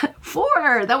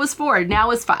 4. That was 4.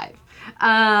 Now it's 5.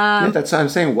 Yeah, that's what I'm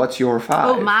saying. What's your 5?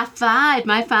 Oh, my 5.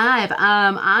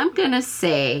 I'm gonna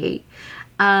say,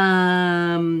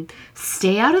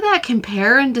 stay out of that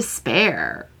compare and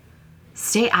despair.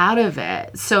 Stay out of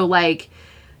it. So, like,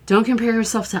 don't compare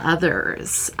yourself to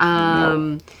others.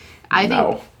 I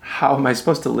think... How am I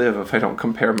supposed to live if I don't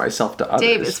compare myself to others?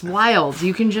 Dave, it's wild.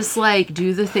 You can just, like,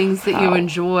 do the things that you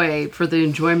enjoy for the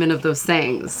enjoyment of those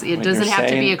things. It doesn't have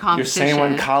to be a competition. You're saying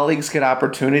when colleagues get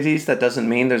opportunities, that doesn't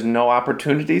mean there's no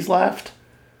opportunities left?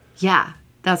 Yeah,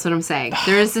 that's what I'm saying.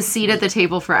 There is a seat at the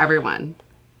table for everyone.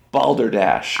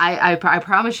 Balderdash. I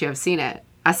promise you, I've seen it.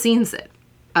 I've seen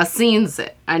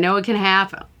it. I know it can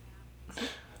happen.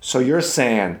 So you're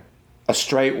saying a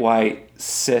straight white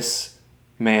cis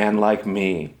man like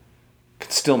me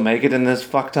could still make it in this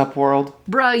fucked up world?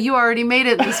 Bruh, you already made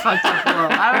it in this fucked up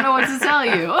world. I don't know what to tell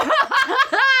you.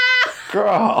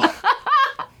 Girl.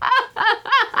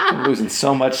 I'm losing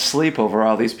so much sleep over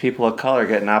all these people of color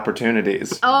getting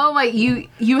opportunities. Oh my,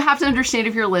 you have to understand,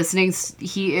 if you're listening,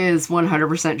 he is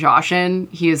 100%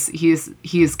 Joshin. He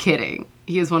is kidding.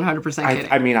 He is 100%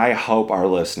 kidding. I mean, I hope our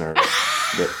listeners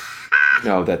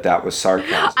know that was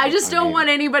sarcasm. I just don't want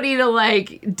anybody to,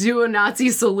 like, do a Nazi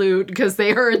salute because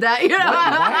they heard that, you know.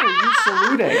 Why are you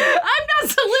saluting? I'm not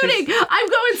saluting. I'm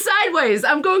going sideways.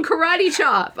 I'm going karate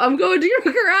chop. I'm going to your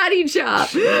karate chop.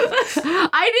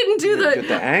 I didn't do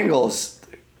the angles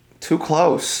too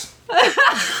close.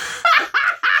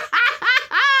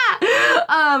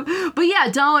 But yeah,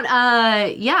 don't.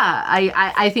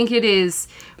 I think it is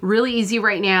really easy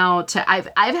right now to. I've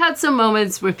had some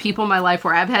moments with people in my life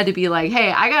where I've had to be like,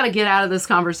 hey, I got to get out of this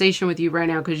conversation with you right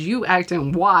now because you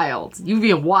acting wild. You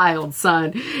being wild,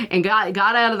 son. And got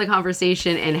out of the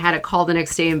conversation and had a call the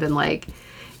next day and been like,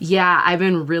 yeah, I've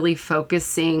been really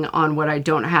focusing on what I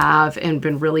don't have and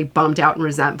been really bummed out and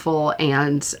resentful,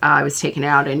 and I was taken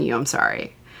out on you. I'm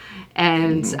sorry.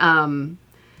 And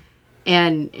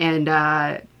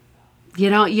you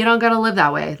don't gotta live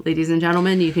that way, ladies and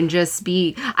gentlemen. You can just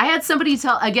be. I had somebody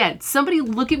somebody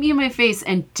look at me in my face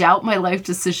and doubt my life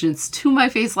decisions to my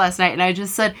face last night, and I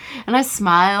just said, and I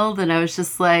smiled, and I was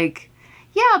just like,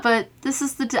 yeah, but this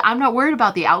is I'm not worried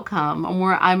about the outcome.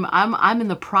 I'm in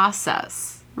the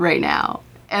process right now.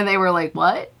 And they were like,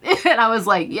 what? And I was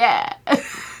like, yeah.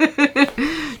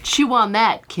 Chew on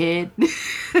that, kid.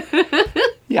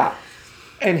 Yeah.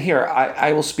 And here,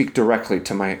 I will speak directly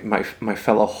to my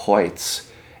fellow Hoyts.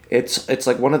 It's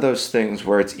like one of those things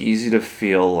where it's easy to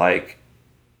feel like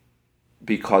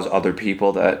because other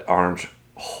people that aren't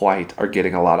white are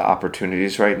getting a lot of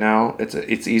opportunities right now,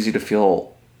 it's easy to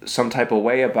feel some type of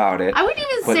way about it. I wouldn't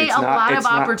even say a lot of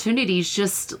opportunities,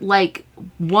 just like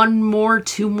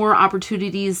two more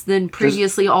opportunities than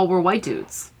previously all were white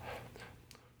dudes.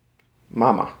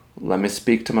 Mama, let me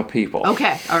speak to my people.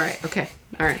 Okay, all right.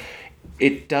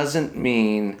 It doesn't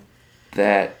mean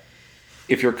that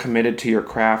if you're committed to your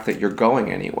craft that you're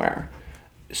going anywhere.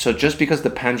 So just because the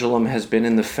pendulum has been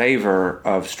in the favor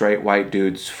of straight white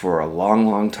dudes for a long,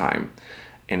 long time,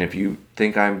 and if you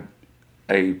think I'm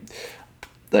a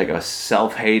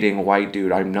self-hating white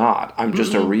dude, I'm not. I'm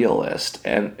just a realist.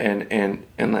 And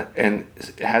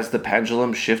has the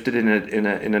pendulum shifted in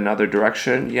another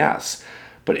direction? Yes.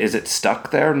 But is it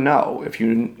stuck there? No. If you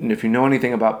know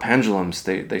anything about pendulums,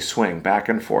 they swing back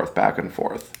and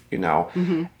forth, you know.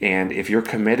 Mm-hmm. And if you're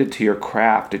committed to your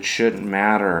craft, it shouldn't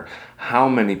matter how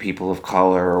many people of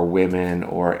color or women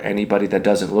or anybody that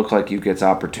doesn't look like you gets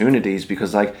opportunities,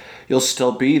 because like you'll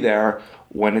still be there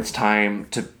when it's time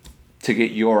to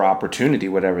get your opportunity,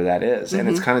 whatever that is. Mm-hmm. And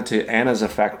it's kind of to Anna's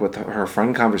effect with her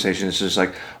friend conversation. It's just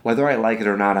like, whether I like it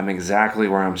or not, I'm exactly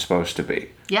where I'm supposed to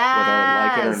be. Yes. Whether I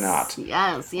like it or not.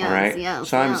 Yes. All right?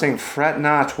 So I'm saying, fret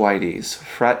not, whiteys.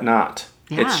 Fret not.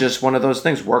 Yeah. It's just one of those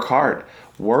things. Work hard.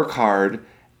 Work hard,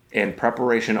 and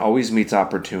preparation always meets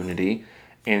opportunity.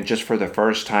 And just for the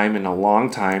first time in a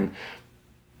long time,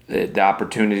 the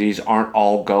opportunities aren't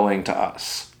all going to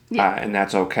us. Yeah. And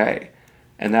that's okay.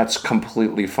 And that's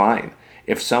completely fine.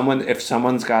 If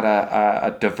someone's got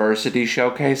a diversity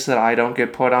showcase that I don't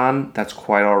get put on, that's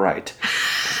quite all right.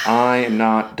 I am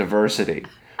not diversity.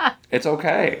 It's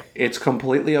okay. It's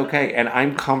completely okay. And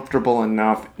I'm comfortable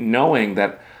enough knowing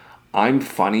that I'm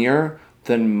funnier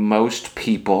than most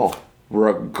people,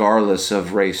 regardless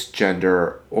of race,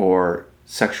 gender, or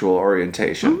sexual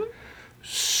orientation. Mm-hmm.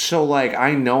 So, like,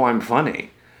 I know I'm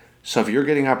funny. So if you're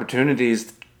getting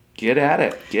opportunities, get at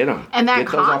it. Get them. And that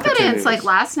confidence, like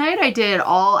last night I did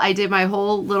my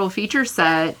whole little feature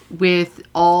set with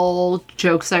all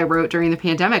jokes I wrote during the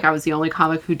pandemic. I was the only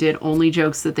comic who did only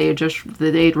jokes that they'd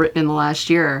written in the last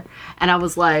year. And I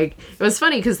was like, it was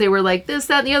funny because they were like this,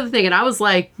 that, and the other thing. And I was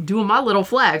like doing my little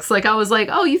flex. Like I was like,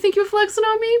 oh, you think you're flexing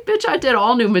on me? Bitch, I did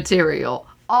all new material.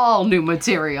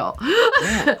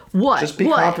 Yeah. What? Just be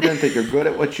confident that you're good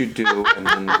at what you do, and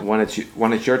then when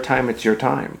it's your time, it's your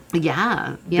time.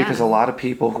 Yeah. Because a lot of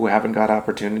people who haven't got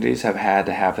opportunities have had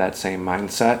to have that same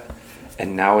mindset,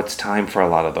 and now it's time for a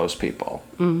lot of those people.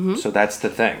 Mm-hmm. So that's the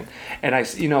thing. And I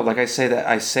say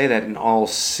that in all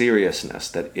seriousness,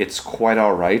 that it's quite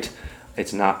all right.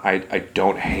 It's not. I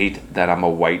don't hate that I'm a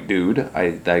white dude.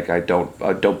 I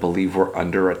don't believe we're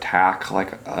under attack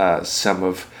like some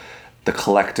of the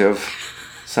collective,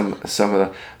 some of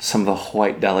the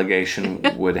white delegation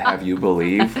would have you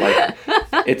believe. Like,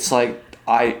 it's like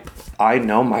I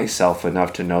know myself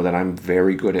enough to know that I'm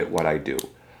very good at what I do.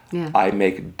 Yeah. I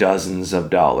make dozens of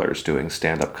dollars doing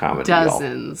stand-up comedy.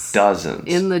 Dozens.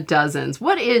 In the dozens.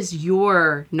 What is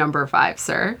your number 5,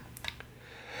 sir?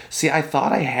 See, I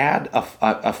thought I had a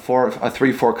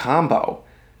 3-4 combo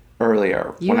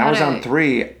earlier. When I was on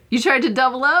 3. You tried to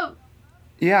double up?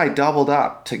 Yeah, I doubled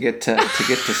up to get to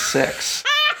 6.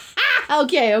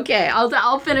 Okay.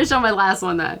 I'll finish on my last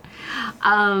one then.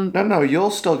 No,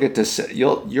 you'll still get to 6.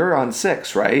 You're on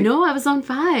 6, right? No, I was on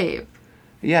 5.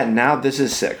 Yeah, now this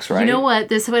is 6, right? You know what?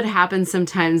 This would happen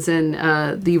sometimes in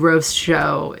the roast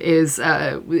show is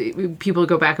people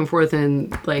go back and forth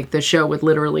and like the show would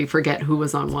literally forget who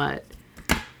was on what.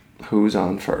 Who's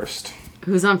on first?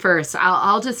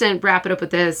 I'll just wrap it up with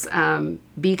this.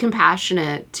 Be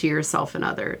compassionate to yourself and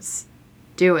others.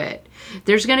 do it.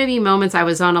 There's going to be moments. I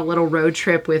was on a little road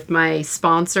trip with my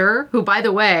sponsor, who, by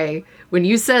the way, when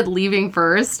you said leaving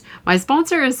first, my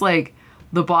sponsor is like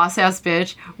the boss ass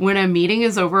bitch. When a meeting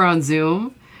is over on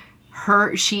Zoom,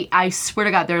 I swear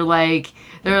to God, they're like,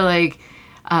 they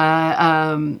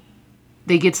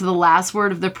get to the last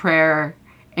word of the prayer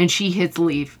and she hits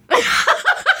leave.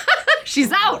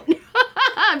 She's out.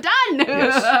 I'm done.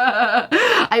 Yes.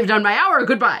 I've done my hour.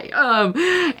 Goodbye.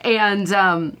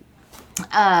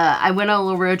 I went on a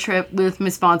little road trip with my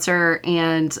sponsor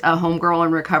and a homegirl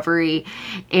in recovery,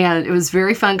 and it was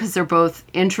very fun because they're both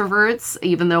introverts,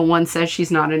 even though one says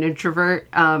she's not an introvert.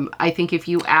 I think if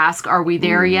you ask, are we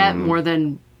there yet?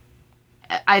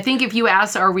 I think if you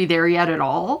ask, are we there yet at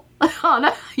all?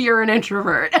 You're an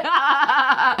introvert.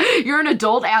 You're an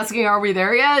adult asking, are we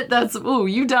there yet? That's, ooh,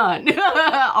 you done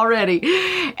already.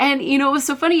 And, you know, what was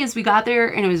so funny is we got there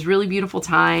and it was a really beautiful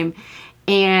time.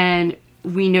 And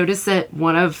we noticed that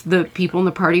one of the people in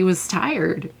the party was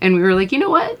tired. And we were like, you know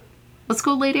what? Let's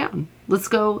go lay down. Let's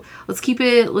keep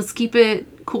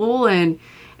it cool and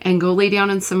go lay down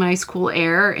in some nice cool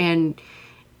air. And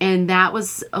that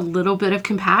was a little bit of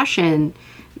compassion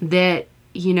that,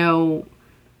 you know,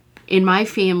 in my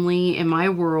family, in my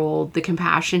world, the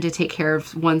compassion to take care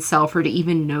of oneself or to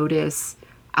even notice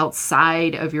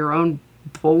outside of your own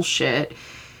bullshit,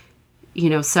 you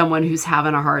know, someone who's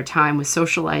having a hard time with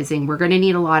socializing, we're going to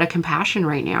need a lot of compassion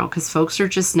right now because folks are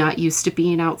just not used to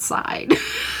being outside.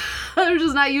 They're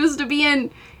just not used to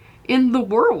being in the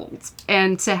world,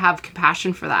 and to have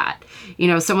compassion for that. You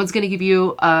know, someone's going to give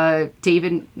you,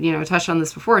 David, you know, touched on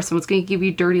this before, someone's going to give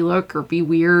you a dirty look or be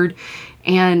weird,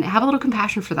 and have a little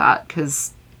compassion for that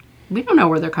because we don't know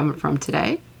where they're coming from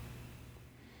today.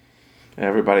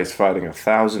 Everybody's fighting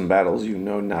 1,000 battles you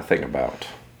know nothing about.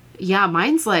 Yeah,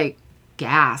 mine's like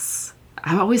gas.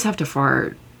 I always have to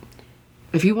fart.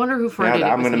 If you wonder who farted,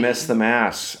 yeah, I'm going to miss the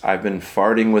mass. I've been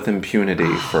farting with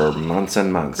impunity for months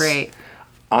and months. Great.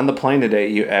 On the plane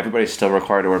today, everybody's still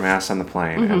required to wear masks on the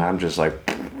plane, and I'm just like,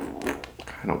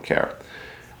 I don't care.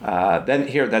 Then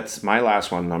here, that's my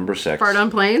last one, number 6. Fart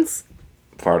on planes?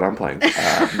 Fart on planes.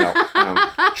 No.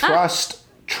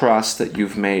 Trust that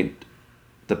you've made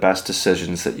the best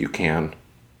decisions that you can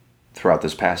throughout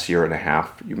this past year and a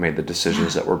half. You made the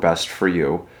decisions that were best for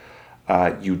you.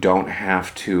 You don't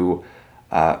have to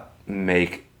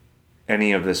make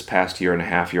any of this past year and a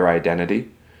half your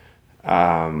identity.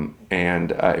 And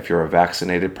if you're a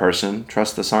vaccinated person,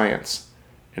 trust the science.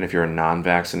 And if you're a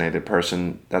non-vaccinated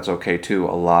person, that's okay too.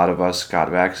 A lot of us got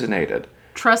vaccinated.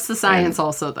 Trust the science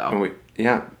also, though.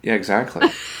 Yeah, exactly.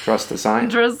 Trust the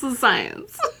science. Trust the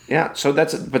science. Yeah, so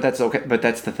that's okay. But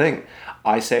that's the thing.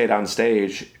 I say it on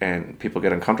stage and people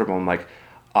get uncomfortable. I'm like,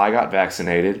 I got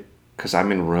vaccinated because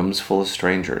I'm in rooms full of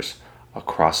strangers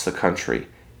across the country.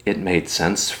 It made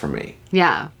sense for me.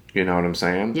 Yeah. You know what I'm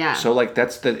saying? Yeah. So like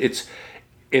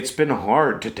it's been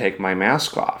hard to take my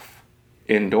mask off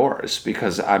indoors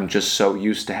because I'm just so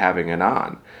used to having it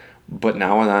on. But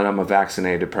now that I'm a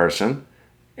vaccinated person,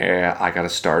 I gotta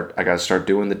start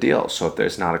doing the deal. So if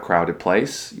there's not a crowded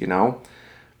place, you know,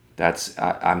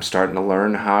 I'm starting to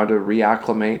learn how to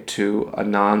reacclimate to a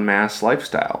non-mask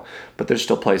lifestyle. But there's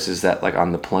still places that, like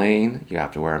on the plane, you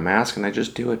have to wear a mask, and I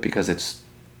just do it because it's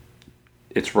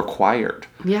required.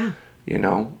 Yeah. You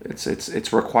know,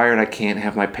 it's required. I can't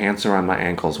have my pants around my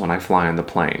ankles when I fly on the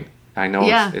plane. I know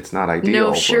it's not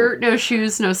ideal. No shirt, no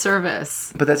shoes, no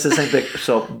service. But that's the same thing.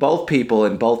 So both people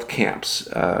in both camps,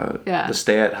 the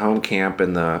stay-at-home camp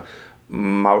and the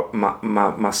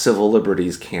my civil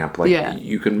liberties camp,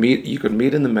 you can meet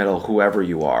in the middle, whoever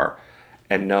you are,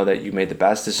 and know that you made the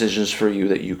best decisions for you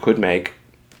that you could make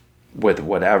with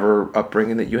whatever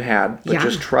upbringing that you had. But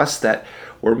just trust that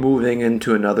we're moving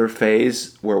into another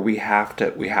phase where we have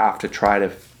to try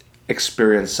to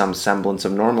experience some semblance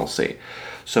of normalcy.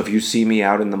 So if you see me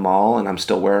out in the mall and I'm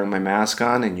still wearing my mask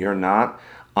on and you're not,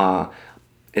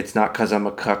 it's not because I'm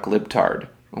a cuck libtard,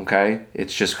 okay?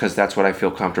 It's just because that's what I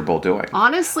feel comfortable doing.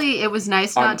 Honestly, it was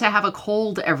nice not to have a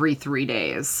cold every 3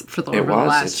 days over the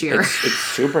last year. It's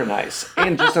super nice.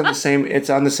 And just on the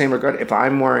same regard, if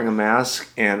I'm wearing a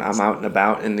mask and I'm out and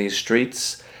about in these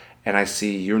streets and I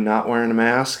see you're not wearing a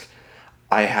mask,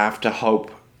 I have to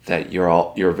hope that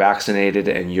you're vaccinated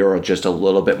and you're just a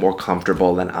little bit more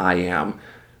comfortable than I am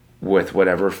with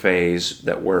whatever phase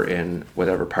that we're in,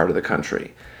 whatever part of the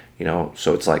country. You know,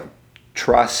 so it's like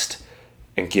trust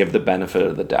and give the benefit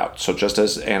of the doubt. So just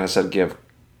as Anna said, give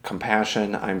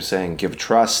compassion, I'm saying give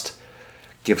trust,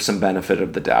 give some benefit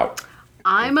of the doubt.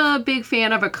 I'm a big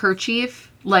fan of a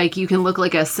kerchief Like you can look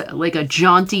like a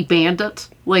jaunty bandit,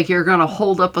 like you're gonna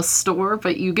hold up a store,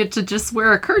 but you get to just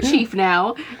wear a kerchief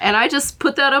now. And I just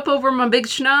put that up over my big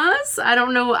schnoz. I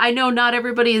don't know. I know not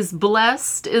everybody is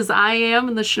blessed as I am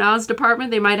in the schnoz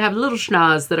department. They might have little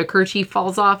schnoz that a kerchief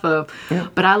falls off of,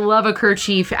 but I love a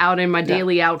kerchief out in my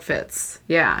daily outfits.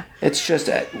 Yeah. It's just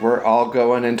we're all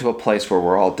going into a place where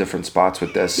we're all different spots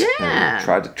with this. Yeah.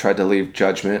 And try to leave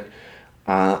judgment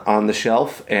on the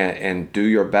shelf and do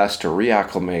your best to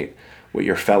reacclimate with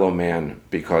your fellow man,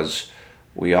 because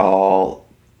we all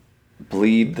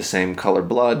bleed the same color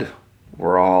blood.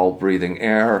 We're all breathing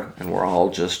air, and we're all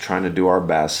just trying to do our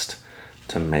best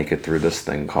to make it through this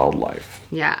thing called life.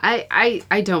 Yeah,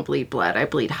 I don't bleed blood. I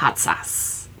bleed hot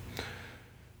sauce.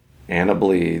 Anna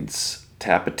bleeds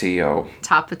Tapatio.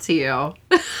 Tapatio.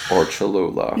 Or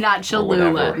Cholula. Not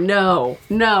Cholula. No,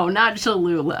 not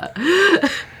Cholula.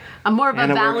 I'm more of a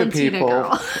Valentina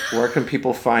girl. Where can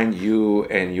people find you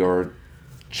and your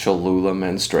Cholula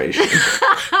menstruation?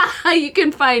 You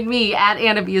can find me at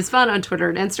Anna B is Fun on Twitter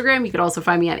and Instagram. You can also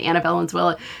find me at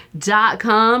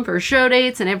AnnaValenzuela.com for show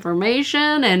dates and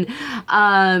information. And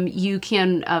you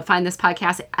can find this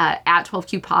podcast at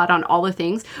 12Q Pod on all the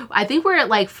things. I think we're at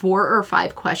like 4 or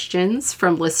 5 questions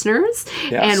from listeners.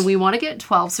 Yes. And we want to get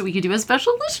 12 so we could do a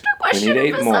special listener question we need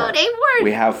 8 episode. More. 8 more.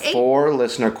 We have 4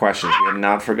 listener questions. We have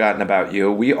not forgotten about you.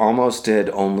 We almost did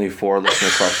only 4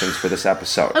 listener questions for this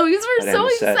episode. Oh, because we're so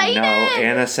excited. No.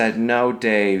 Anna said, no,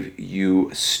 Dave, you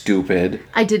stupid.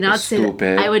 I did not say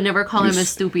that. I would never call him a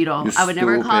stupido. I would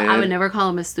never call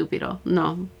him a stupido.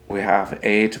 No. We have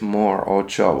 8 more.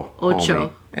 Ocho.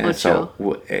 And Ocho. So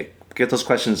get those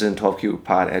questions in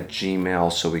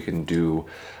 12qpod@gmail so we can do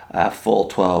full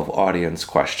 12 audience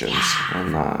questions.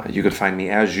 Yeah. And you can find me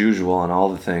as usual on all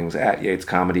the things at Yates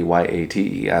Comedy,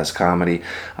 YATES Comedy.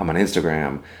 I'm on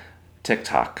Instagram,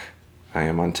 TikTok. I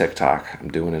am on TikTok.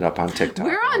 I'm doing it up on TikTok.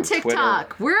 We're on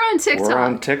TikTok. We're on TikTok. We're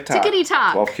on TikTok. Tickety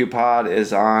talk. 12Q Pod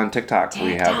is on TikTok.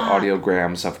 We have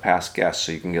audiograms of past guests,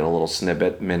 so you can get a little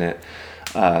snippet, minute,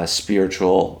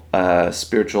 spiritual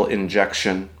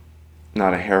injection,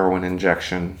 not a heroin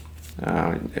injection.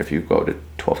 If you go to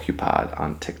 12Q Pod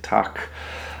on TikTok.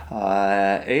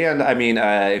 And I mean,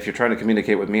 if you're trying to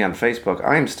communicate with me on Facebook,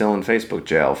 I'm still in Facebook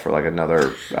jail for like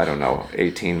another,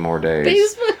 18 more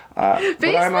days.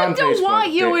 Facebook don't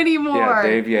want you anymore. Yeah,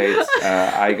 Dave Yates.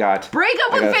 Break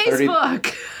up with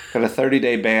Facebook. Got a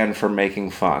 30-day ban for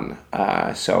making fun.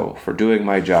 So for doing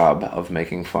my job of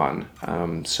making fun.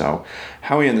 So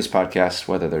how we end this podcast,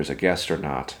 whether there's a guest or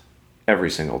not,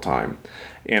 every single time.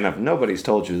 And if nobody's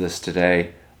told you this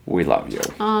today, we love you.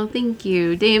 Oh, thank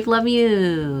you. Dave, love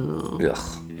you.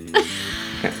 Ugh.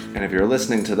 And if you're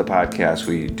listening to the podcast,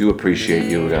 we do appreciate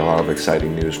you. We got a lot of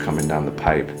exciting news coming down the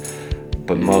pipe.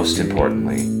 But most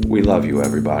importantly, we love you,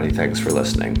 everybody. Thanks for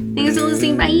listening. Thanks for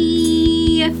listening.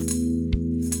 Bye.